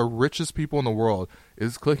multi-billionaire, one of the richest people in the world,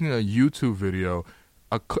 is clicking a YouTube video,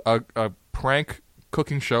 a prank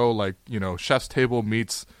cooking show like Chef's Table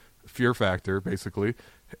meets Fear Factor, basically,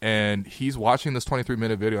 and he's watching this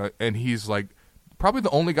 23-minute video, and he's like probably the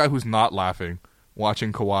only guy who's not laughing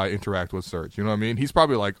watching Kawhi interact with Serge. You know what I mean? He's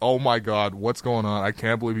probably like, oh my God, what's going on? I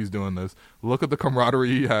can't believe he's doing this. Look at the camaraderie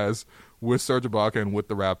he has with Serge Ibaka and with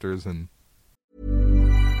the Raptors. And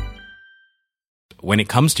when it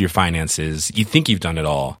comes to your finances, you think you've done it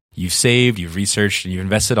all. You've saved, you've researched, and you've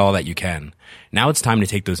invested all that you can. Now it's time to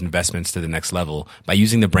take those investments to the next level by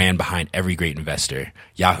using the brand behind every great investor,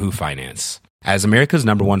 Yahoo Finance. As America's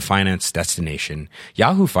 #1 finance destination,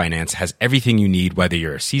 Yahoo Finance has everything you need, whether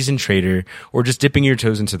you're a seasoned trader or just dipping your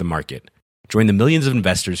toes into the market. Join the millions of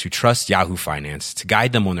investors who trust Yahoo Finance to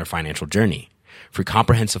guide them on their financial journey. For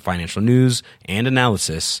comprehensive financial news and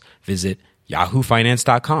analysis, visit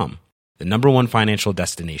yahoofinance.com, the #1 financial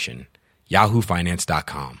destination,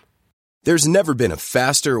 yahoofinance.com. There's never been a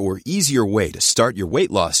faster or easier way to start your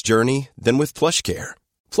weight loss journey than with PlushCare.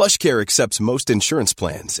 PlushCare accepts most insurance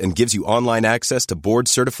plans and gives you online access to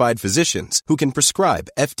board-certified physicians who can prescribe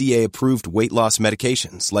FDA-approved weight loss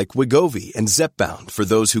medications like Wegovy and Zepbound for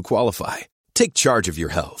those who qualify. Take charge of your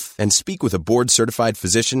health and speak with a board-certified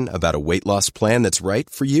physician about a weight loss plan that's right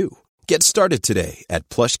for you. Get started today at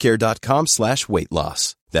plushcare.com/weight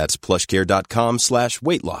loss. That's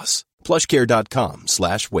plushcare.com/weight loss.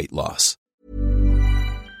 plushcare.com/weight loss.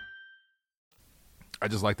 I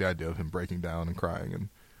just like the idea of him breaking down and crying, and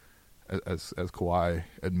as Kawhi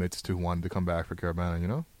admits to wanting to come back for Carolina, you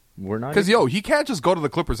know? We're not Because, he can't just go to the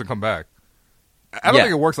Clippers and come back. I don't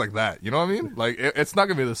think it works like that. You know what I mean? Like, it's not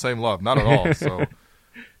going to be the same love. Not at all. So,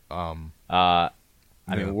 I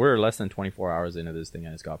mean, we're less than 24 hours into this thing,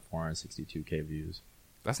 and it's got 462K views.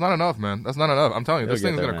 That's not enough, man. That's not enough. I'm telling you, this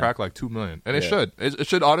thing's going to crack like 2 million. And it should. It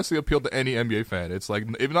should honestly appeal to any NBA fan. It's like,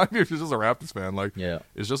 even if you're just a Raptors fan, like,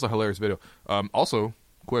 it's just a hilarious video. Also,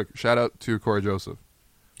 quick, shout out to Corey Joseph.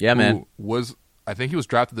 Yeah, man. I think he was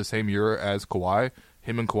drafted the same year as Kawhi.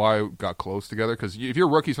 Him and Kawhi got close together because if you're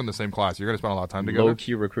rookies from the same class, you're going to spend a lot of time together.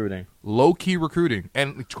 Low-key recruiting.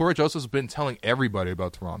 And Corey Joseph's been telling everybody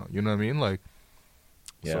about Toronto. You know what I mean? Like,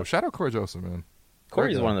 so shout out Corey Joseph, man.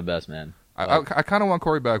 Corey's one of the best, man. I kind of want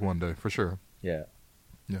Corey back one day, for sure. Yeah.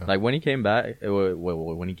 Like, when he came back,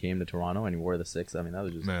 when he came to Toronto and he wore the 6, I mean, that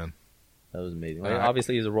was just... Man. That was amazing. Like,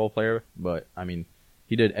 obviously, he's a role player, but, I mean,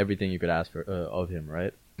 he did everything you could ask for of him,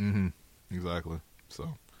 right? Mm-hmm. Exactly.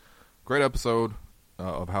 So, great episode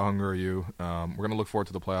of How Hungry Are You? We're going to look forward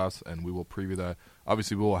to the playoffs, and we will preview that.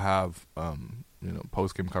 Obviously, we will have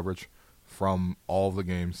post-game coverage from all of the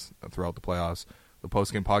games throughout the playoffs. The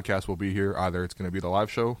post-game podcast will be here. Either it's going to be the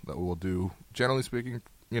live show that we will do, generally speaking.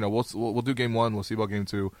 We'll do game 1. We'll see about game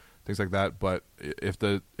 2, things like that. But if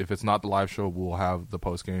it's not the live show, we'll have the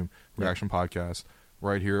post-game reaction podcast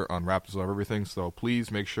right here on Raptors Love Everything. So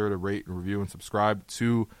please make sure to rate and review and subscribe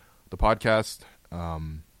to the podcast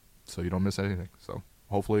so you don't miss anything. So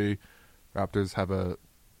hopefully Raptors have a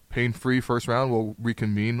pain-free first round. We'll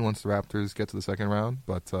reconvene once the Raptors get to the second round.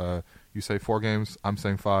 But you say 4 games. I'm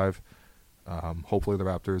saying 5. Hopefully the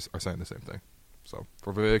Raptors are saying the same thing. So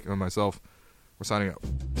for Vivek and myself, we're signing out.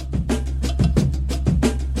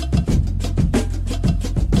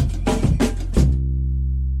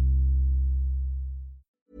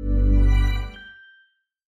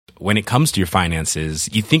 When it comes to your finances,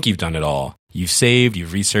 you think you've done it all. You've saved,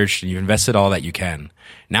 you've researched, and you've invested all that you can.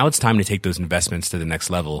 Now it's time to take those investments to the next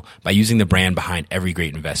level by using the brand behind every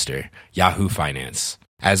great investor, Yahoo Finance.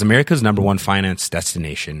 As America's #1 finance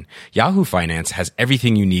destination, Yahoo Finance has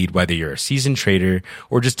everything you need, whether you're a seasoned trader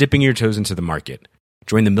or just dipping your toes into the market.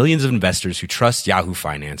 Join the millions of investors who trust Yahoo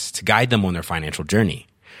Finance to guide them on their financial journey.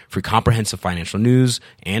 For comprehensive financial news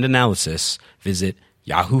and analysis, visit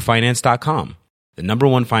yahoofinance.com, the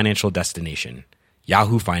 #1 financial destination,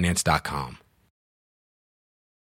 yahoofinance.com.